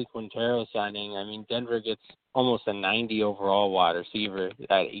Riley Quintero signing, I mean, Denver gets almost a 90 overall wide receiver at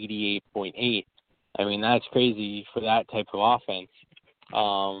 88.8. I mean, that's crazy for that type of offense.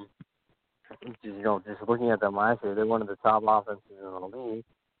 Just looking at them last year, they're one of the top offenses in the league.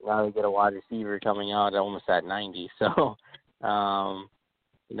 Now they get a wide receiver coming out almost at 90. So,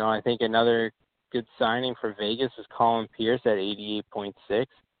 I think another good signing for Vegas was Colin Pierce at 88.6.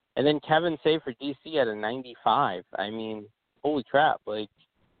 And then Kevin Say for DC at a 95. I mean, holy crap. That's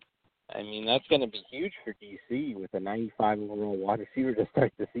going to be huge for DC with a 95 overall wide receiver to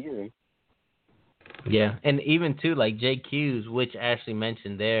start the season. Yeah, and even, too, like Jake Hughes, which Ashley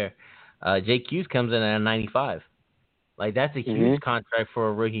mentioned there, Jake Hughes comes in at a 95. Like, that's a huge contract for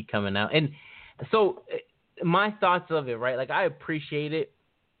a rookie coming out. And so my thoughts of it, right, like, I appreciate it,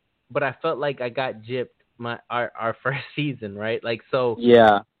 but I felt like I got gypped our first season, right? Like, so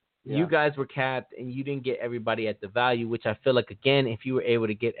you guys were capped and you didn't get everybody at the value, which I feel like, again, if you were able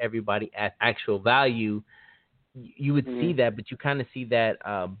to get everybody at actual value, you would see that, but you kind of see that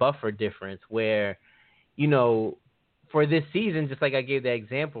buffer difference where, for this season, just like I gave that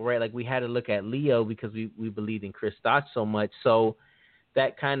example, right? Like we had to look at Leo because we believed in Chris Stotch so much. So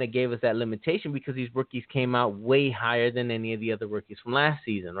that kind of gave us that limitation because these rookies came out way higher than any of the other rookies from last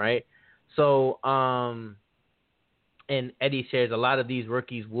season, right? So, and Eddie shares a lot of these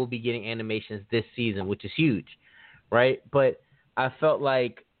rookies will be getting animations this season, which is huge, right? But I felt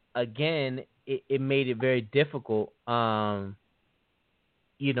like, again, it made it very difficult. And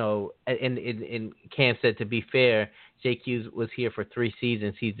Cam said, to be fair, Jake Hughes was here for 3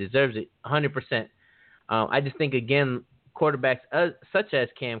 seasons. He deserves it 100%. I just think, again, quarterbacks such as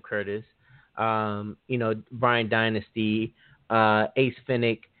Cam Curtis, Brian Dynasty, Ace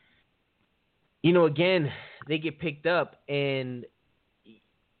Finnick, again, they get picked up and,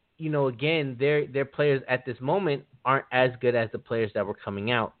 again, their players at this moment aren't as good as the players that were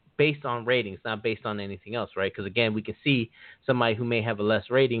coming out based on ratings, not based on anything else, right? Because, again, we can see somebody who may have a less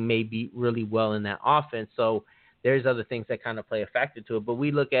rating may be really well in that offense. So there's other things that kind of play a factor to it. But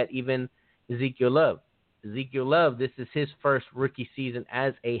we look at even Ezekiel Love. Ezekiel Love, this is his first rookie season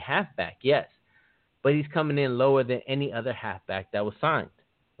as a halfback, yes. But he's coming in lower than any other halfback that was signed,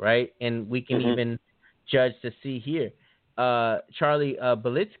 right? And we can even judge to see here. Charlie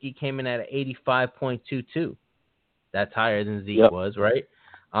Belitsky came in at 85.22. That's higher than Zeke was, right?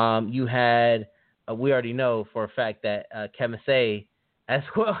 You had, we already know for a fact that Kevin Say as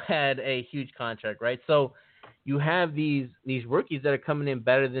well had a huge contract, right? So you have these rookies that are coming in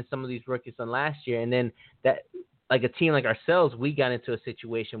better than some of these rookies from last year. And then that, like a team like ourselves, we got into a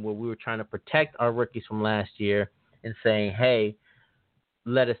situation where we were trying to protect our rookies from last year and saying, hey,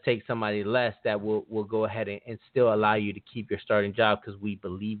 let us take somebody less that will go ahead and still allow you to keep your starting job because we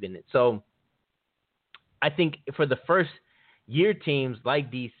believe in it. So I think for the first year teams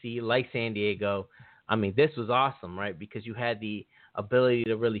like DC, like San Diego, I mean, this was awesome, right? Because you had the ability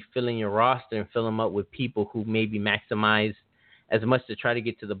to really fill in your roster and fill them up with people who maybe maximize as much to try to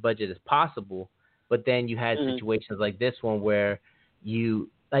get to the budget as possible. But then you had situations like this one where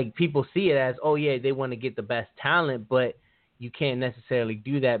people see it as, oh, yeah, they want to get the best talent, but you can't necessarily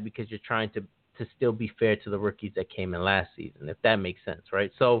do that because you're trying to still be fair to the rookies that came in last season, if that makes sense,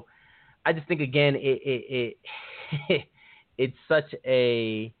 right? So I just think, again, it's such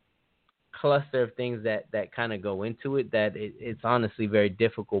a cluster of things that kind of go into it that it's honestly very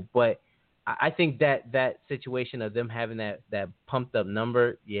difficult. But I think that situation of them having that pumped up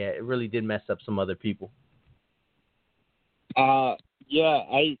number, yeah, it really did mess up some other people. I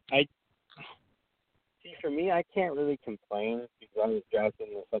see. For me, I can't really complain because I was drafted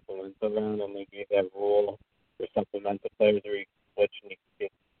in the supplemental round and they gave that rule for supplemental players where you switch and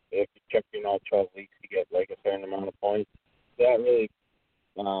if you check in all 12 weeks, you get like a certain amount of points. That really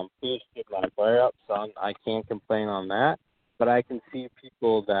boosted my player up, so I can't complain on that. But I can see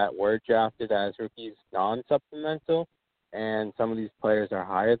people that were drafted as rookies non-supplemental, and some of these players are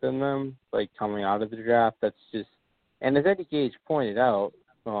higher than them, like coming out of the draft. That's just, and as Eddie Gage pointed out,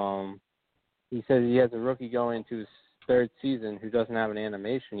 he says he has a rookie going into his 3rd season who doesn't have an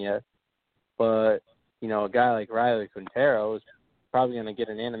animation yet, but a guy like Riley Quintero is probably going to get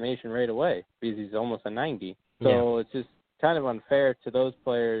an animation right away because he's almost a 90. So It's just kind of unfair to those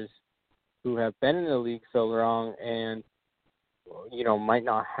players who have been in the league so long and, might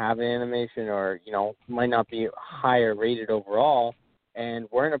not have an animation or, might not be higher rated overall and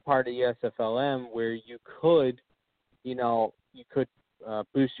weren't a part of the SFLM where you could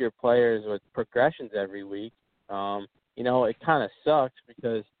boost your players with progressions every week. it kind of sucks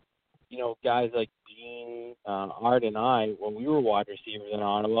because, guys like Dean, Art, and I, when we were wide receivers in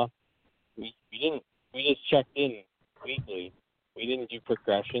Ottawa, we just checked in weekly. We didn't do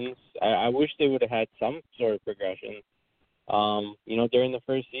progressions. I wish they would have had some sort of progression, during the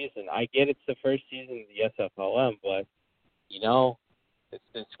first season. I get it's the first season of the SFLM, but,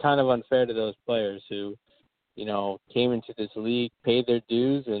 it's kind of unfair to those players who, came into this league, paid their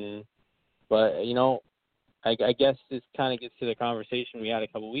dues, but I guess this kind of gets to the conversation we had a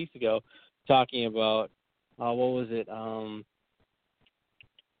couple weeks ago, talking about what was it?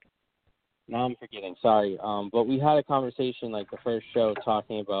 Now I'm forgetting. Sorry. But we had a conversation like the first show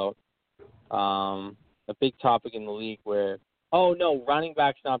talking about a big topic in the league where running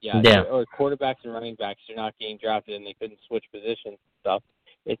backs not or quarterbacks and running backs are not getting drafted and they couldn't switch positions and stuff.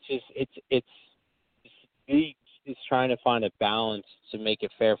 It's just it's the league is trying to find a balance to make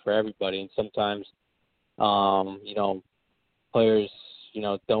it fair for everybody, and sometimes players,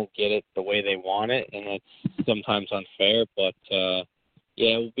 don't get it the way they want it, and it's sometimes unfair. But,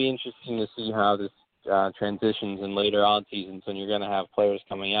 it will be interesting to see how this transitions in later on seasons when you're going to have players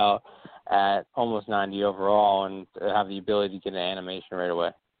coming out at almost 90 overall and have the ability to get an animation right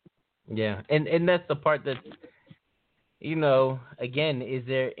away. Yeah, and that's the part that, again, is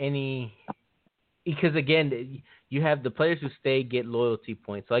there any – because, again, you have the players who stay get loyalty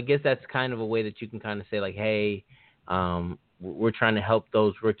points. So I guess that's kind of a way that you can kind of say, like, hey, we're trying to help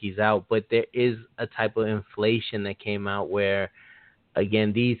those rookies out. But there is a type of inflation that came out where,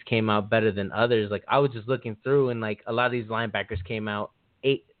 again, these came out better than others. Like, I was just looking through, and, like, a lot of these linebackers came out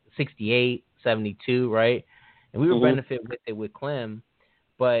 68, 72, right? And we were benefit with it with Clem.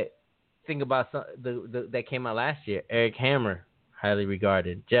 But think about that came out last year. Eric Hammer, highly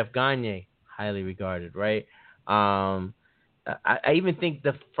regarded. Jeff Gagne, highly regarded, right? I even think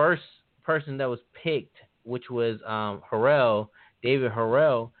the first person that was picked, which was David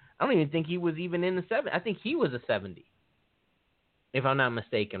Harrell, I don't even think he was even in the 70. I think he was a 70, if I'm not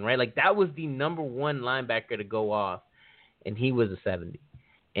mistaken, right? Like, that was the number one linebacker to go off, and he was a 70.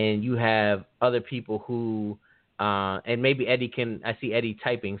 And you have other people who, and maybe I see Eddie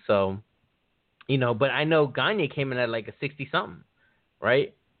typing, so, but I know Gagne came in at like a 60-something,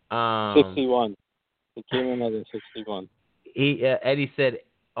 right? 61. He came in at a 61. Eddie said,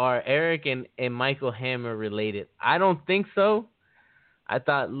 are Eric and Michael Hammer related? I don't think so. I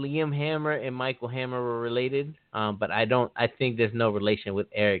thought Liam Hammer and Michael Hammer were related, but I think there's no relation with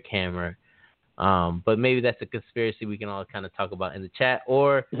Eric Hammer. But maybe that's a conspiracy we can all kind of talk about in the chat,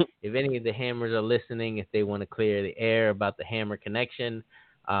 or if any of the Hammers are listening, if they want to clear the air about the Hammer connection,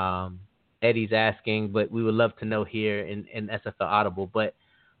 Eddie's asking, but we would love to know here in SFL Audible. But,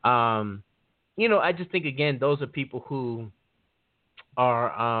 I just think, again, those are people who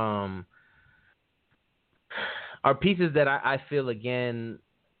are pieces that I feel, again,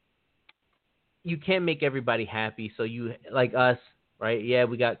 you can't make everybody happy. So you, like us, right? Yeah,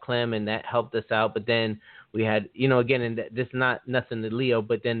 we got Clem, and that helped us out. But then we had, again, and this is not nothing to Leo,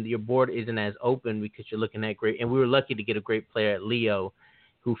 but then your board isn't as open because you're looking at great. And we were lucky to get a great player at Leo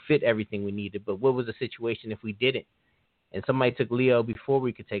who fit everything we needed. But what was the situation if we didn't? And somebody took Leo before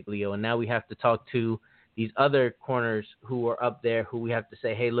we could take Leo. And now we have to talk to these other corners who are up there who we have to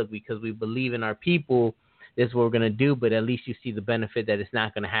say, hey, look, because we believe in our people, this is what we're going to do. But at least you see the benefit that it's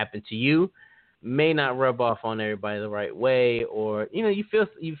not going to happen to you. May not rub off on everybody the right way, or you feel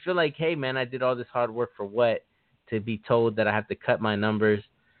like, hey man, I did all this hard work for what? To be told that I have to cut my numbers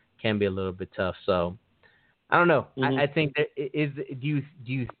can be a little bit tough. So I don't know. I think that do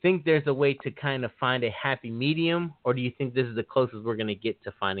you think there's a way to kind of find a happy medium, or do you think this is the closest we're going to get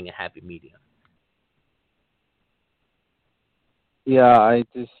to finding a happy medium? Yeah, I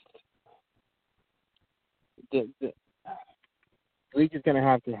just the league is going to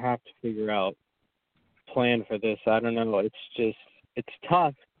have to figure out plan for this. I don't know. It's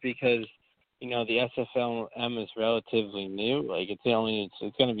tough because the SFLM is relatively new. Like, it's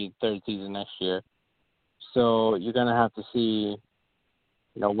going to be third season next year, so you're going to have to see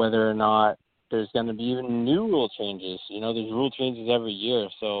whether or not there's going to be even new rule changes. There's rule changes every year,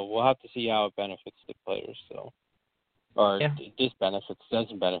 so we'll have to see how it benefits the players. So, or doesn't benefit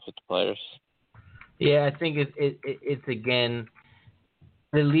the players. Yeah, I think it's again.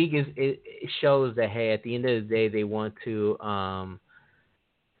 The league it shows that, hey, at the end of the day, they want to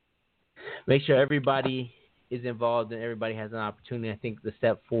make sure everybody is involved and everybody has an opportunity. I think the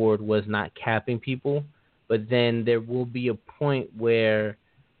step forward was not capping people, but then there will be a point where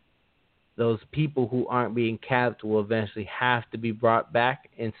those people who aren't being capped will eventually have to be brought back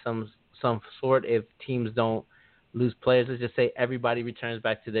in some sort if teams don't lose players. Let's just say everybody returns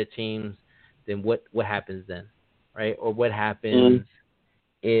back to their teams. Then what happens then? right? Or what happens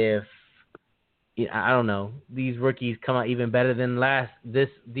if I don't know, these rookies come out even better than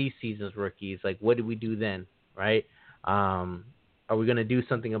these season's rookies? Like, what do we do then, right? Are we gonna do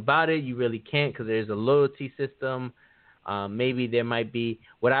something about it? You really can't, because there's a loyalty system. Maybe there might be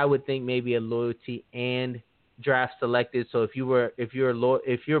what I would think maybe a loyalty and draft selected. So if you're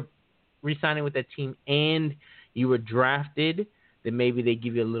re-signing with that team and you were drafted, then maybe they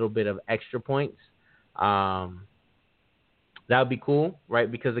give you a little bit of extra points. That would be cool,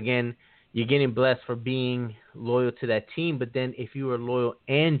 right? Because again, you're getting blessed for being loyal to that team. But then if you were loyal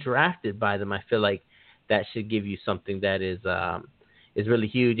and drafted by them, I feel like that should give you something that is really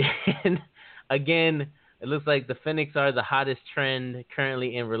huge. And again, it looks like the Phoenix are the hottest trend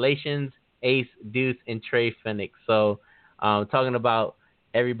currently in relations. Ace, Deuce, and Trey Phoenix. So talking about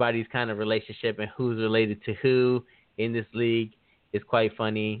everybody's kind of relationship and who's related to who in this league is quite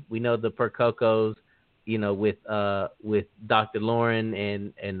funny. We know the Percocos, with Dr. Lauren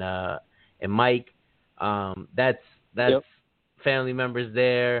and Mike. That's Yep. family members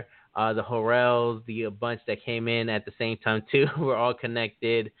there. The Horrells, the bunch that came in at the same time too, were all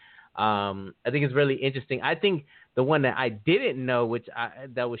connected. I think it's really interesting. I think the one that I didn't know,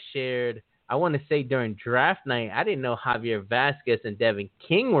 that was shared, I want to say during draft night, I didn't know Javier Vasquez and Devin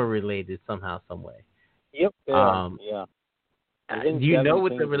King were related somehow, some way. Yep. Yeah. Do you know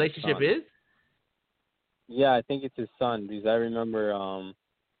what the relationship is? Yeah, I think it's his son, because I remember I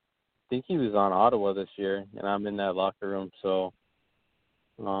think he was on Ottawa this year, and I'm in that locker room, so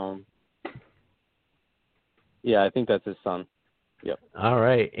yeah, I think that's his son. Yep. All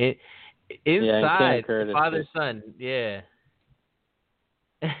right. Inside, Curtis, father son, yeah.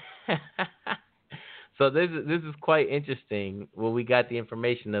 So this is quite interesting. Well, we got the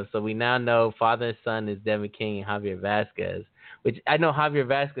information of, so we now know father and son is Devin King and Javier Vasquez, which I know Javier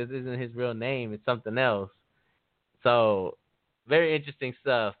Vasquez isn't his real name; it's something else. So very interesting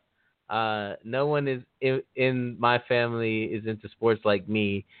stuff. No one is in my family is into sports like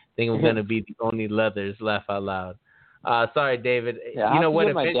me. I think I'm gonna be the only Leathers. Laugh out loud. Sorry, David. Yeah, you know what?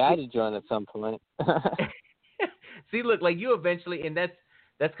 Get my dad to join at some point. See, look, like you eventually, and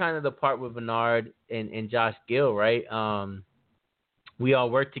that's kind of the part with Bernard and Josh Gill, right? We all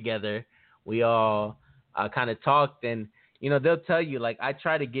worked together. We all kind of talked, and they'll tell you, like, I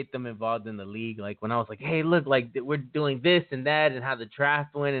try to get them involved in the league. Like when I was like, hey, look, like we're doing this and that, and how the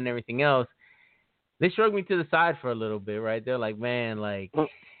draft went and everything else. They shrugged me to the side for a little bit, right? They're like, man, like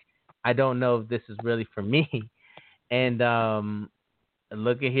I don't know if this is really for me. And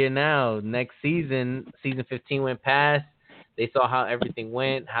look at here now. Next season 15 went past. They saw how everything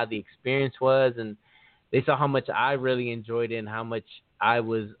went, how the experience was, and they saw how much I really enjoyed it and how much I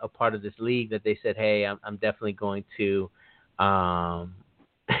was a part of this league, that they said, hey, I'm definitely going to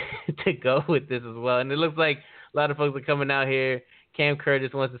to go with this as well. And it looks like a lot of folks are coming out here. Cam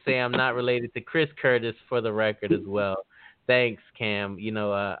Curtis wants to say I'm not related to Chris Curtis for the record as well. Thanks, Cam.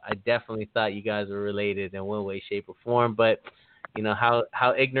 I definitely thought you guys were related in one way, shape, or form, but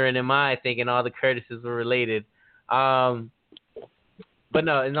how ignorant am I thinking all the Curtises were related? But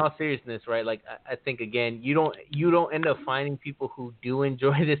no, in all seriousness, right? Like I think again, you don't end up finding people who do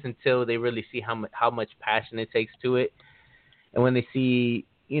enjoy this until they really see how much passion it takes to it, and when they see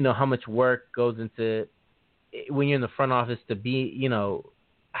how much work goes into when you're in the front office to be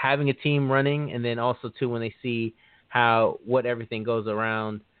having a team running, and then also too when they see what everything goes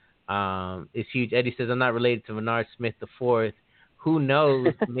around is huge. Eddie says I'm not related to Bernard Smith IV. Who knows?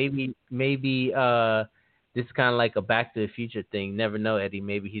 maybe this is kind of like a Back to the Future thing. Never know, Eddie.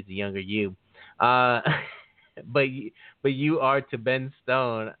 Maybe he's a younger you. But you are to Ben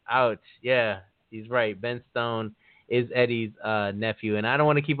Stone. Ouch. Yeah, he's right. Ben Stone is Eddie's nephew. And I don't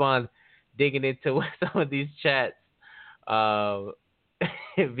want to keep on digging into some of these chats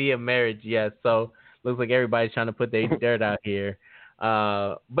via marriage. Yeah, so looks like everybody's trying to put their dirt out here.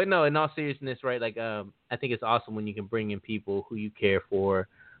 But no, in all seriousness, right, like I think it's awesome when you can bring in people who you care for,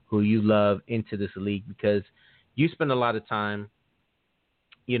 who you love into this league, because you spend a lot of time,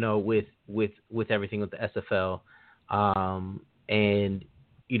 with everything with the SFL. And,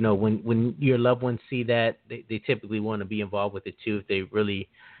 when your loved ones see that, they typically want to be involved with it too, if they really,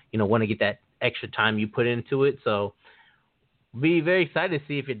 want to get that extra time you put into it. So be very excited to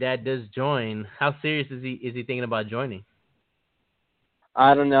see if your dad does join. How serious is he thinking about joining?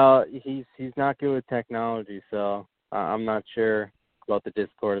 I don't know. He's not good with technology, so I'm not sure about the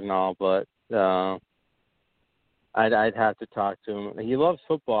Discord and all, but I'd have to talk to him. He loves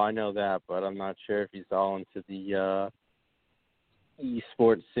football, I know that, but I'm not sure if he's all into the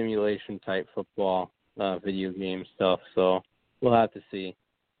esports simulation type football video game stuff. So we'll have to see.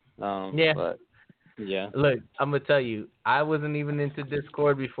 Yeah. But Yeah. Look, I'm gonna tell you, I wasn't even into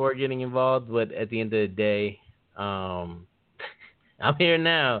Discord before getting involved, but at the end of the day, I'm here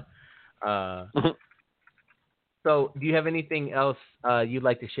now. Uh, so, do you have anything else you'd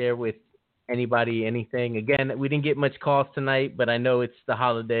like to share with anybody? Anything? Again, we didn't get much calls tonight, but I know it's the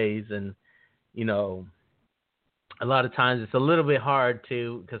holidays, and you know, a lot of times it's a little bit hard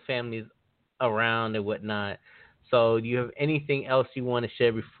because family's around and whatnot. So, do you have anything else you want to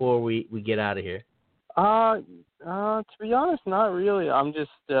share before we get out of here? To be honest, not really. I'm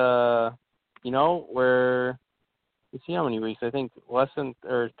just, let's see how many weeks. I think less than,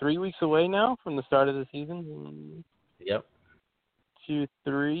 or 3 weeks away now from the start of the season. Yep. 2,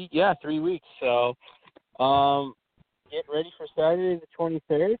 3. Yeah, 3 weeks. So, get ready for Saturday the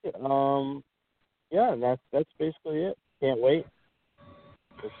 23rd. Yeah, that's basically it. Can't wait.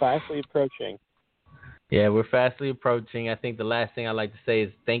 We're fastly approaching. Yeah, we're fastly approaching. I think the last thing I'd like to say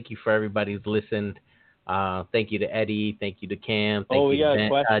is thank you for everybody who's listened. Thank you to Eddie. Thank you to Cam. Thank you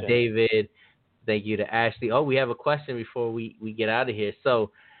to David. Thank you to Ashley. Oh, we have a question before we get out of here.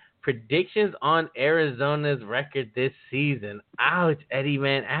 So, predictions on Arizona's record this season. Ouch, Eddie,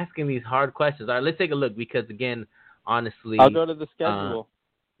 man, asking these hard questions. All right, let's take a look because, again, honestly. I'll go to the schedule.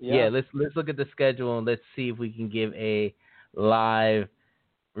 Yeah, let's look at the schedule and let's see if we can give a live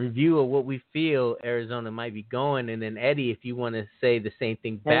review of what we feel Arizona might be going. And then, Eddie, if you want to say the same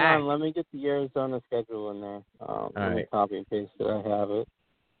thing back. Hang on, let me get the Arizona schedule in there. Let me copy and paste it. I have it.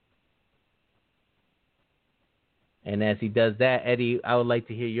 And as he does that, Eddie, I would like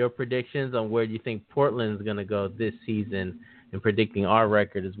to hear your predictions on where you think Portland is going to go this season and predicting our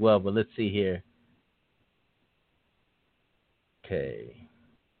record as well. But let's see here. Okay.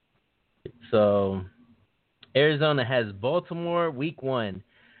 So, Arizona has Baltimore week 1,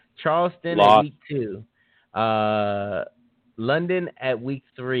 Charleston at week 2, London at week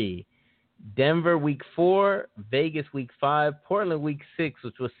 3, Denver week 4, Vegas week 5, Portland week 6,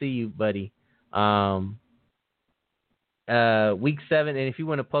 which we'll see you, buddy. Week 7, and if you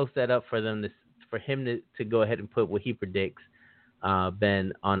want to post that up for them, for him to go ahead and put what he predicts,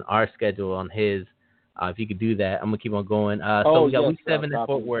 Ben, on our schedule on his. If you could do that, I'm gonna keep on going. So we got week 7 in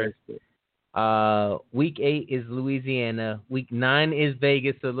Fort Worth. Week 8 is Louisiana. Week 9 is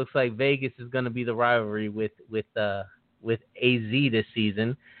Vegas. So it looks like Vegas is gonna be the rivalry with AZ this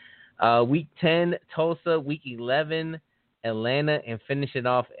season. Week 10, Tulsa. Week 11, Atlanta, and finish it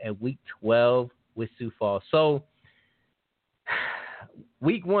off at week 12 with Sioux Falls. So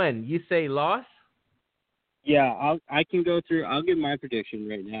week 1, you say loss? Yeah, I can go through. I'll give my prediction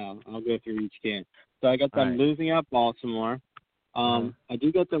right now. I'll go through each game. So I got them losing at Baltimore. I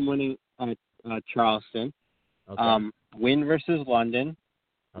do get them winning at Charleston. Okay. Win versus London.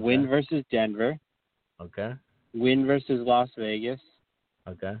 Okay. Win versus Denver. Okay. Win versus Las Vegas.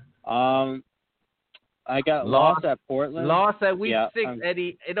 Okay. I got loss at Portland. Loss at week 6,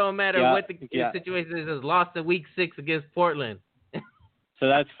 Eddie. It don't matter what the situation is. It's lost at week 6 against Portland. So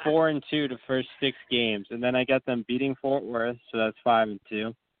that's 4-2 the first 6 games, and then I got them beating Fort Worth, so that's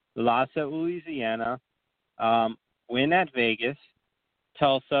 5-2. Loss at Louisiana, win at Vegas,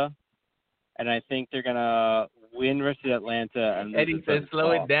 Tulsa, and I think they're gonna win versus Atlanta. And Eddie said,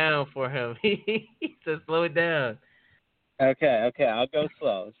 "Slow it down for him." He said, "Slow it down." Okay, I'll go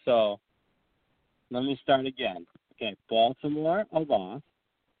slow. So let me start again. Okay, Baltimore, a loss.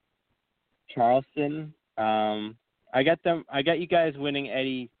 Charleston, I got you guys winning,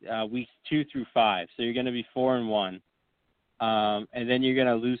 Eddie, weeks 2 through 5. So you're going to be 4-1, and then you're going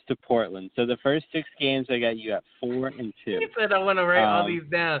to lose to Portland. So the first 6 games, I got you at 4-2. He said, "I want to write all these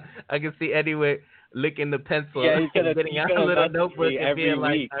down." I can see Eddie with licking the pencil, he's gonna, getting out a little notebook and being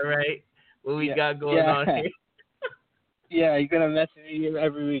like, week. "All right, what we got going on here?" Yeah, he's gonna message me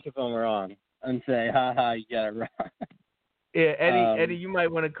every week if I'm wrong and say, "Ha, you got it wrong." Yeah, Eddie, you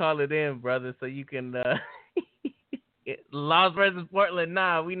might want to call it in, brother, so you can. Loss versus Portland.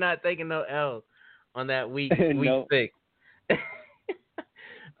 Nah, we not taking no L on that week 6.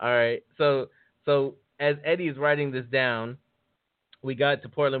 All right. So as Eddie is writing this down, we got to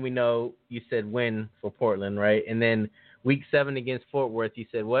Portland. We know you said win for Portland, right? And then week 7 against Fort Worth, you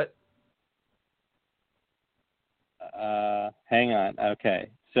said what? Hang on. Okay.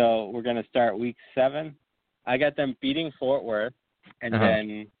 So we're gonna start week 7. I got them beating Fort Worth and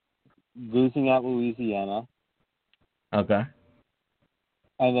then losing at Louisiana. Okay.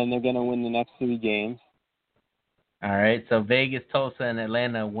 And then they're going to win the next 3 games. All right. So Vegas, Tulsa, and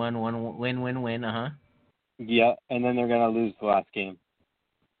Atlanta win. Yeah, and then they're going to lose the last game.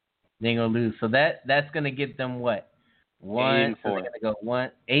 They're going to lose. So that's going to get them what? 1-4. So they're going to go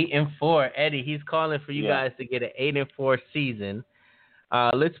 8-4. Eddie, he's calling for you guys to get an 8-4 season.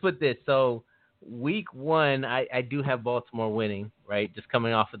 Let's put this. So week one, I do have Baltimore winning, right? Just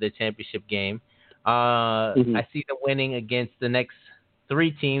coming off of the championship game. I see them winning against the next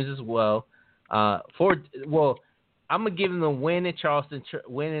three teams as well. I'm gonna give them a win in Charleston,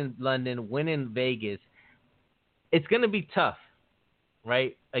 win in London, win in Vegas. It's gonna be tough,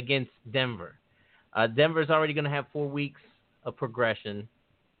 right? Against Denver. Denver's already gonna have 4 weeks of progression.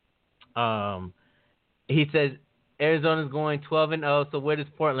 He says Arizona's going 12-0. So where does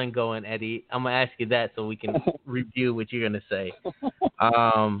Portland going, Eddie? I'm gonna ask you that so we can review what you're gonna say.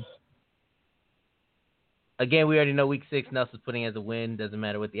 Again, we already know week 6. Nelson's putting as a win. Doesn't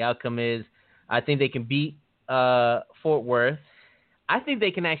matter what the outcome is. I think they can beat Fort Worth. I think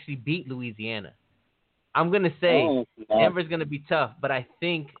they can actually beat Louisiana. I'm gonna say Denver's gonna be tough, but I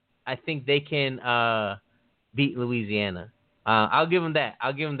think they can beat Louisiana. I'll give them that.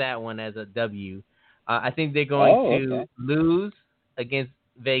 I'll give them that one as a W. I think they're going to lose against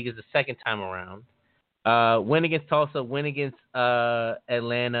Vegas the second time around. Win against Tulsa, win against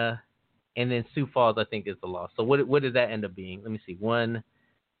Atlanta, and then Sioux Falls, I think, is the loss. So what does that end up being? Let me see. 1,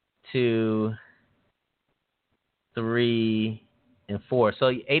 2, 3, and 4.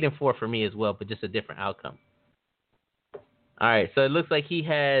 So 8-4 for me as well, but just a different outcome. All right. So it looks like he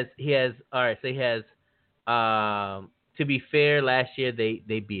has. All right. So he has. To be fair, last year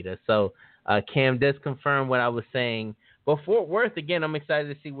they beat us. So Cam does confirm what I was saying. But Fort Worth, again, I'm excited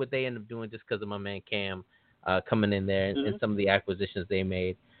to see what they end up doing just because of my man Cam coming in there and some of the acquisitions they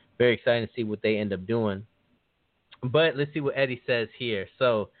made. Very excited to see what they end up doing. But let's see what Eddie says here.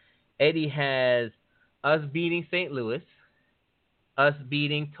 So Eddie has us beating St. Louis, us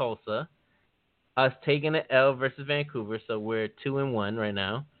beating Tulsa, us taking an L versus Vancouver. So we're 2-1 right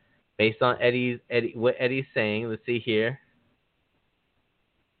now. Based on what Eddie's saying, let's see here.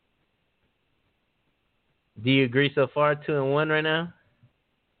 Do you agree so far? 2-1 right now.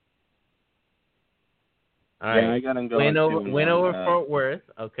 All right. Yeah, I got him going. Win over Fort Worth.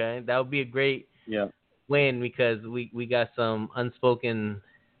 Okay, that would be a great win because we got some unspoken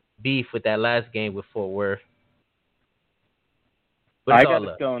beef with that last game with Fort Worth. But I got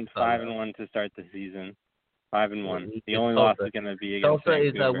us going 5-1 to start the season. 5-1. The only loss is going to be against Tulsa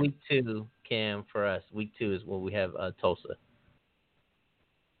Vancouver. Is week 2, Cam, for us. Week 2 is what we have Tulsa.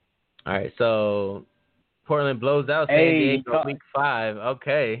 All right, so Portland blows out San Diego week 5.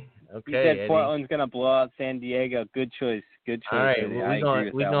 Okay. He said Eddie. Portland's going to blow out San Diego. Good choice. All right, well,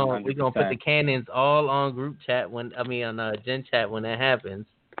 we're gonna put the cannons all on group chat on Gen Chat when that happens.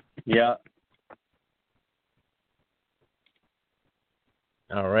 Yeah.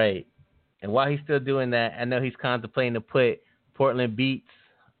 All right. And while he's still doing that, I know he's contemplating to put Portland beats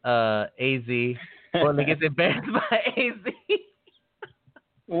AZ. Portland gets embarrassed by AZ.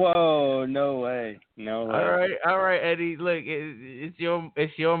 Whoa, no way. All right, Eddie. Look,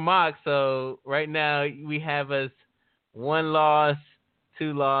 it's your mock. So right now we have us 1 loss,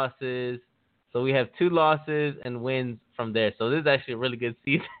 2 losses. So we have 2 losses and wins from there. So this is actually a really good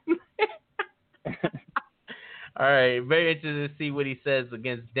season. All right, very interested to see what he says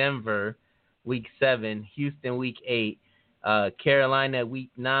against Denver. Week 7, Houston week 8, Carolina week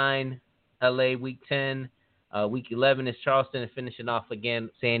 9, LA week 10, week 11 is Charleston, and finishing off again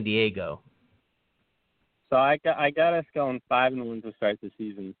San Diego. So I got us going 5-1 to start the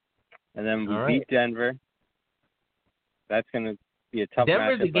season, and then we beat Denver. That's going to be a tough matchup.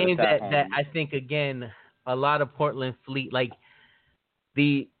 Denver's a game that I think again a lot of Portland fleet like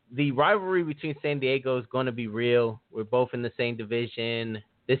the rivalry between San Diego is going to be real. We're both in the same division.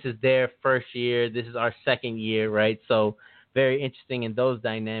 This is their first year. This is our second year, right? So very interesting in those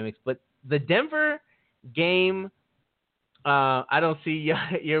dynamics. But the Denver game, I don't see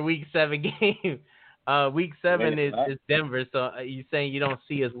your Week 7 game. Week 7 is Denver. So are you saying you don't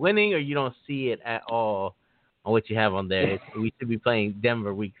see us winning or you don't see it at all on what you have on there? We should be playing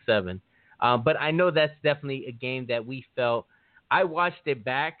Denver Week 7. But I know that's definitely a game that we felt. I watched it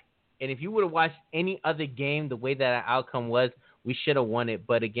back, and if you would have watched any other game the way that our outcome was, we should have won it.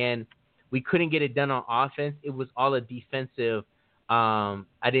 But again, we couldn't get it done on offense. It was all a defensive. I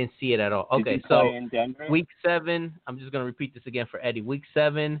didn't see it at all. Okay, so Week 7, I'm just going to repeat this again for Eddie. Week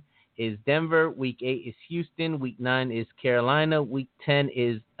 7 is Denver. Week 8 is Houston. Week 9 is Carolina. Week 10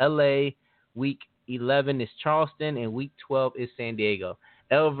 is LA. Week 11 is Charleston. And Week 12 is San Diego.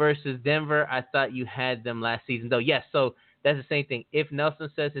 L versus Denver, I thought you had them last season, though. Yes, so that's the same thing. If Nelson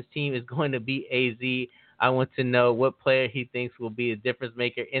says his team is going to beat AZ, I want to know what player he thinks will be a difference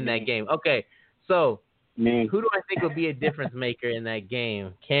maker in that game. Okay, so who do I think will be a difference maker in that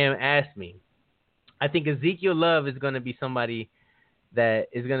game? Cam asked me. I think Ezekiel Love is going to be somebody that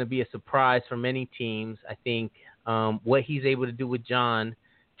is going to be a surprise for many teams. I think what he's able to do with John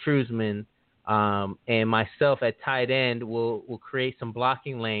Truzman, And myself at tight end will create some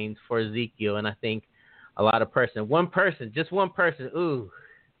blocking lanes for Ezekiel. And I think a lot of just one person. Ooh,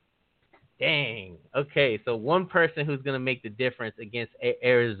 dang. Okay, so one person who's going to make the difference against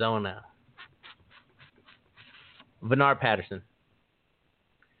Arizona. Bernard Patterson.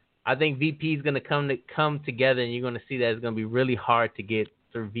 I think VP is going to come together, and you're going to see that it's going to be really hard to get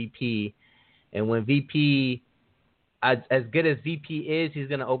through VP. And when VP, as good as VP is, he's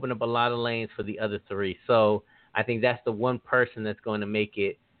going to open up a lot of lanes for the other three. So I think that's the one person that's going to make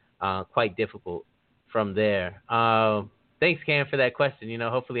it quite difficult from there. Thanks, Cam, for that question.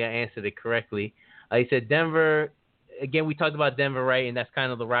 Hopefully I answered it correctly. He said Denver. Again, we talked about Denver, right? And that's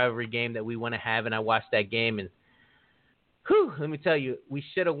kind of the rivalry game that we want to have. And I watched that game, and let me tell you, we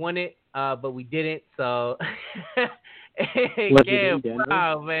should have won it, but we didn't. So, hey, Cam,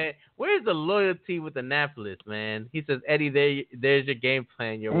 wow, man. Where's the loyalty with Annapolis, man? He says, Eddie, there's your game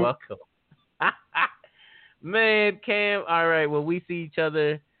plan. You're welcome. Man, Cam, all right, well, we see each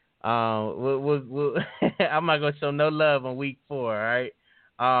other. We'll I'm not going to show no love on week 4, all right?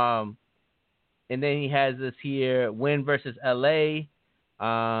 And then he has us here, win versus L.A.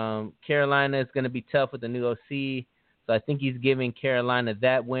 Carolina is going to be tough with the new OC. So I think he's giving Carolina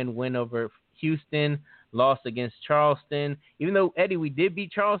that win over Houston, loss against Charleston. Even though, Eddie, we did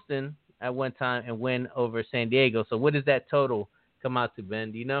beat Charleston at one time and win over San Diego. So what does that total come out to,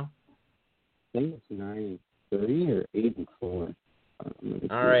 Ben? Do you know? I think it's 9-3 or 8-4.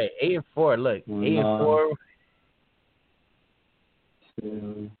 All right, 8-4. Look, 8-4.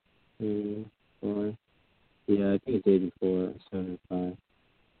 2, 3, 4. Yeah, I think it's 8-4, 7-5.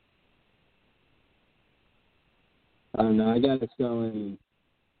 I don't know. I got it going.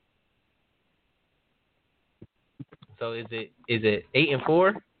 So is it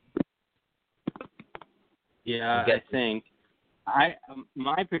 8-4? Yeah, I think.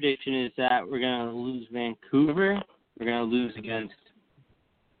 My prediction is that we're gonna lose Vancouver. We're gonna lose against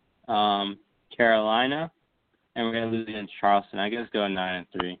Carolina, and we're gonna lose against Charleston. I guess go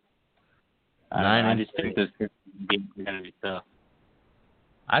 9-3. I just think those games are gonna be tough.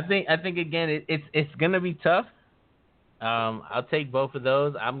 I think again it's gonna be tough. I'll take both of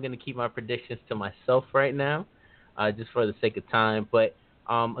those. I'm going to keep my predictions to myself right now, just for the sake of time. But,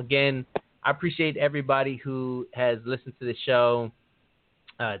 again, I appreciate everybody who has listened to the show.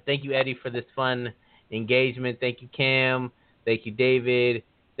 Thank you, Eddie, for this fun engagement. Thank you, Cam. Thank you, David.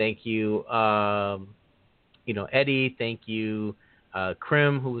 Thank you, Eddie. Thank you,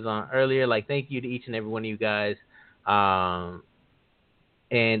 Krim, who was on earlier. Thank you to each and every one of you guys. And,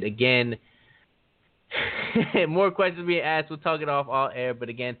 again, more questions being asked. We'll talk it off all air. But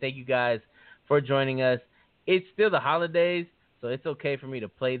again, thank you guys for joining us. It's still the holidays, so it's okay for me to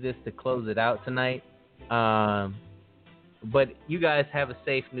play this to close it out tonight. But you guys have a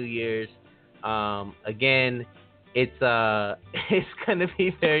safe New Year's. Again, it's gonna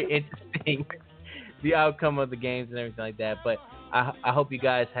be very interesting, the outcome of the games and everything like that. But I hope you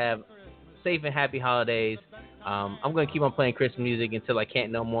guys have safe and happy holidays. I'm going to keep on playing Christmas music until I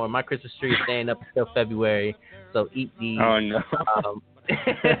can't no more. My Christmas tree is staying up until February, so eat these. Oh, no.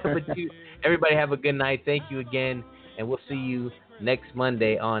 But everybody have a good night. Thank you again, and we'll see you next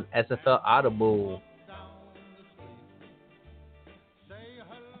Monday on SFL Audible.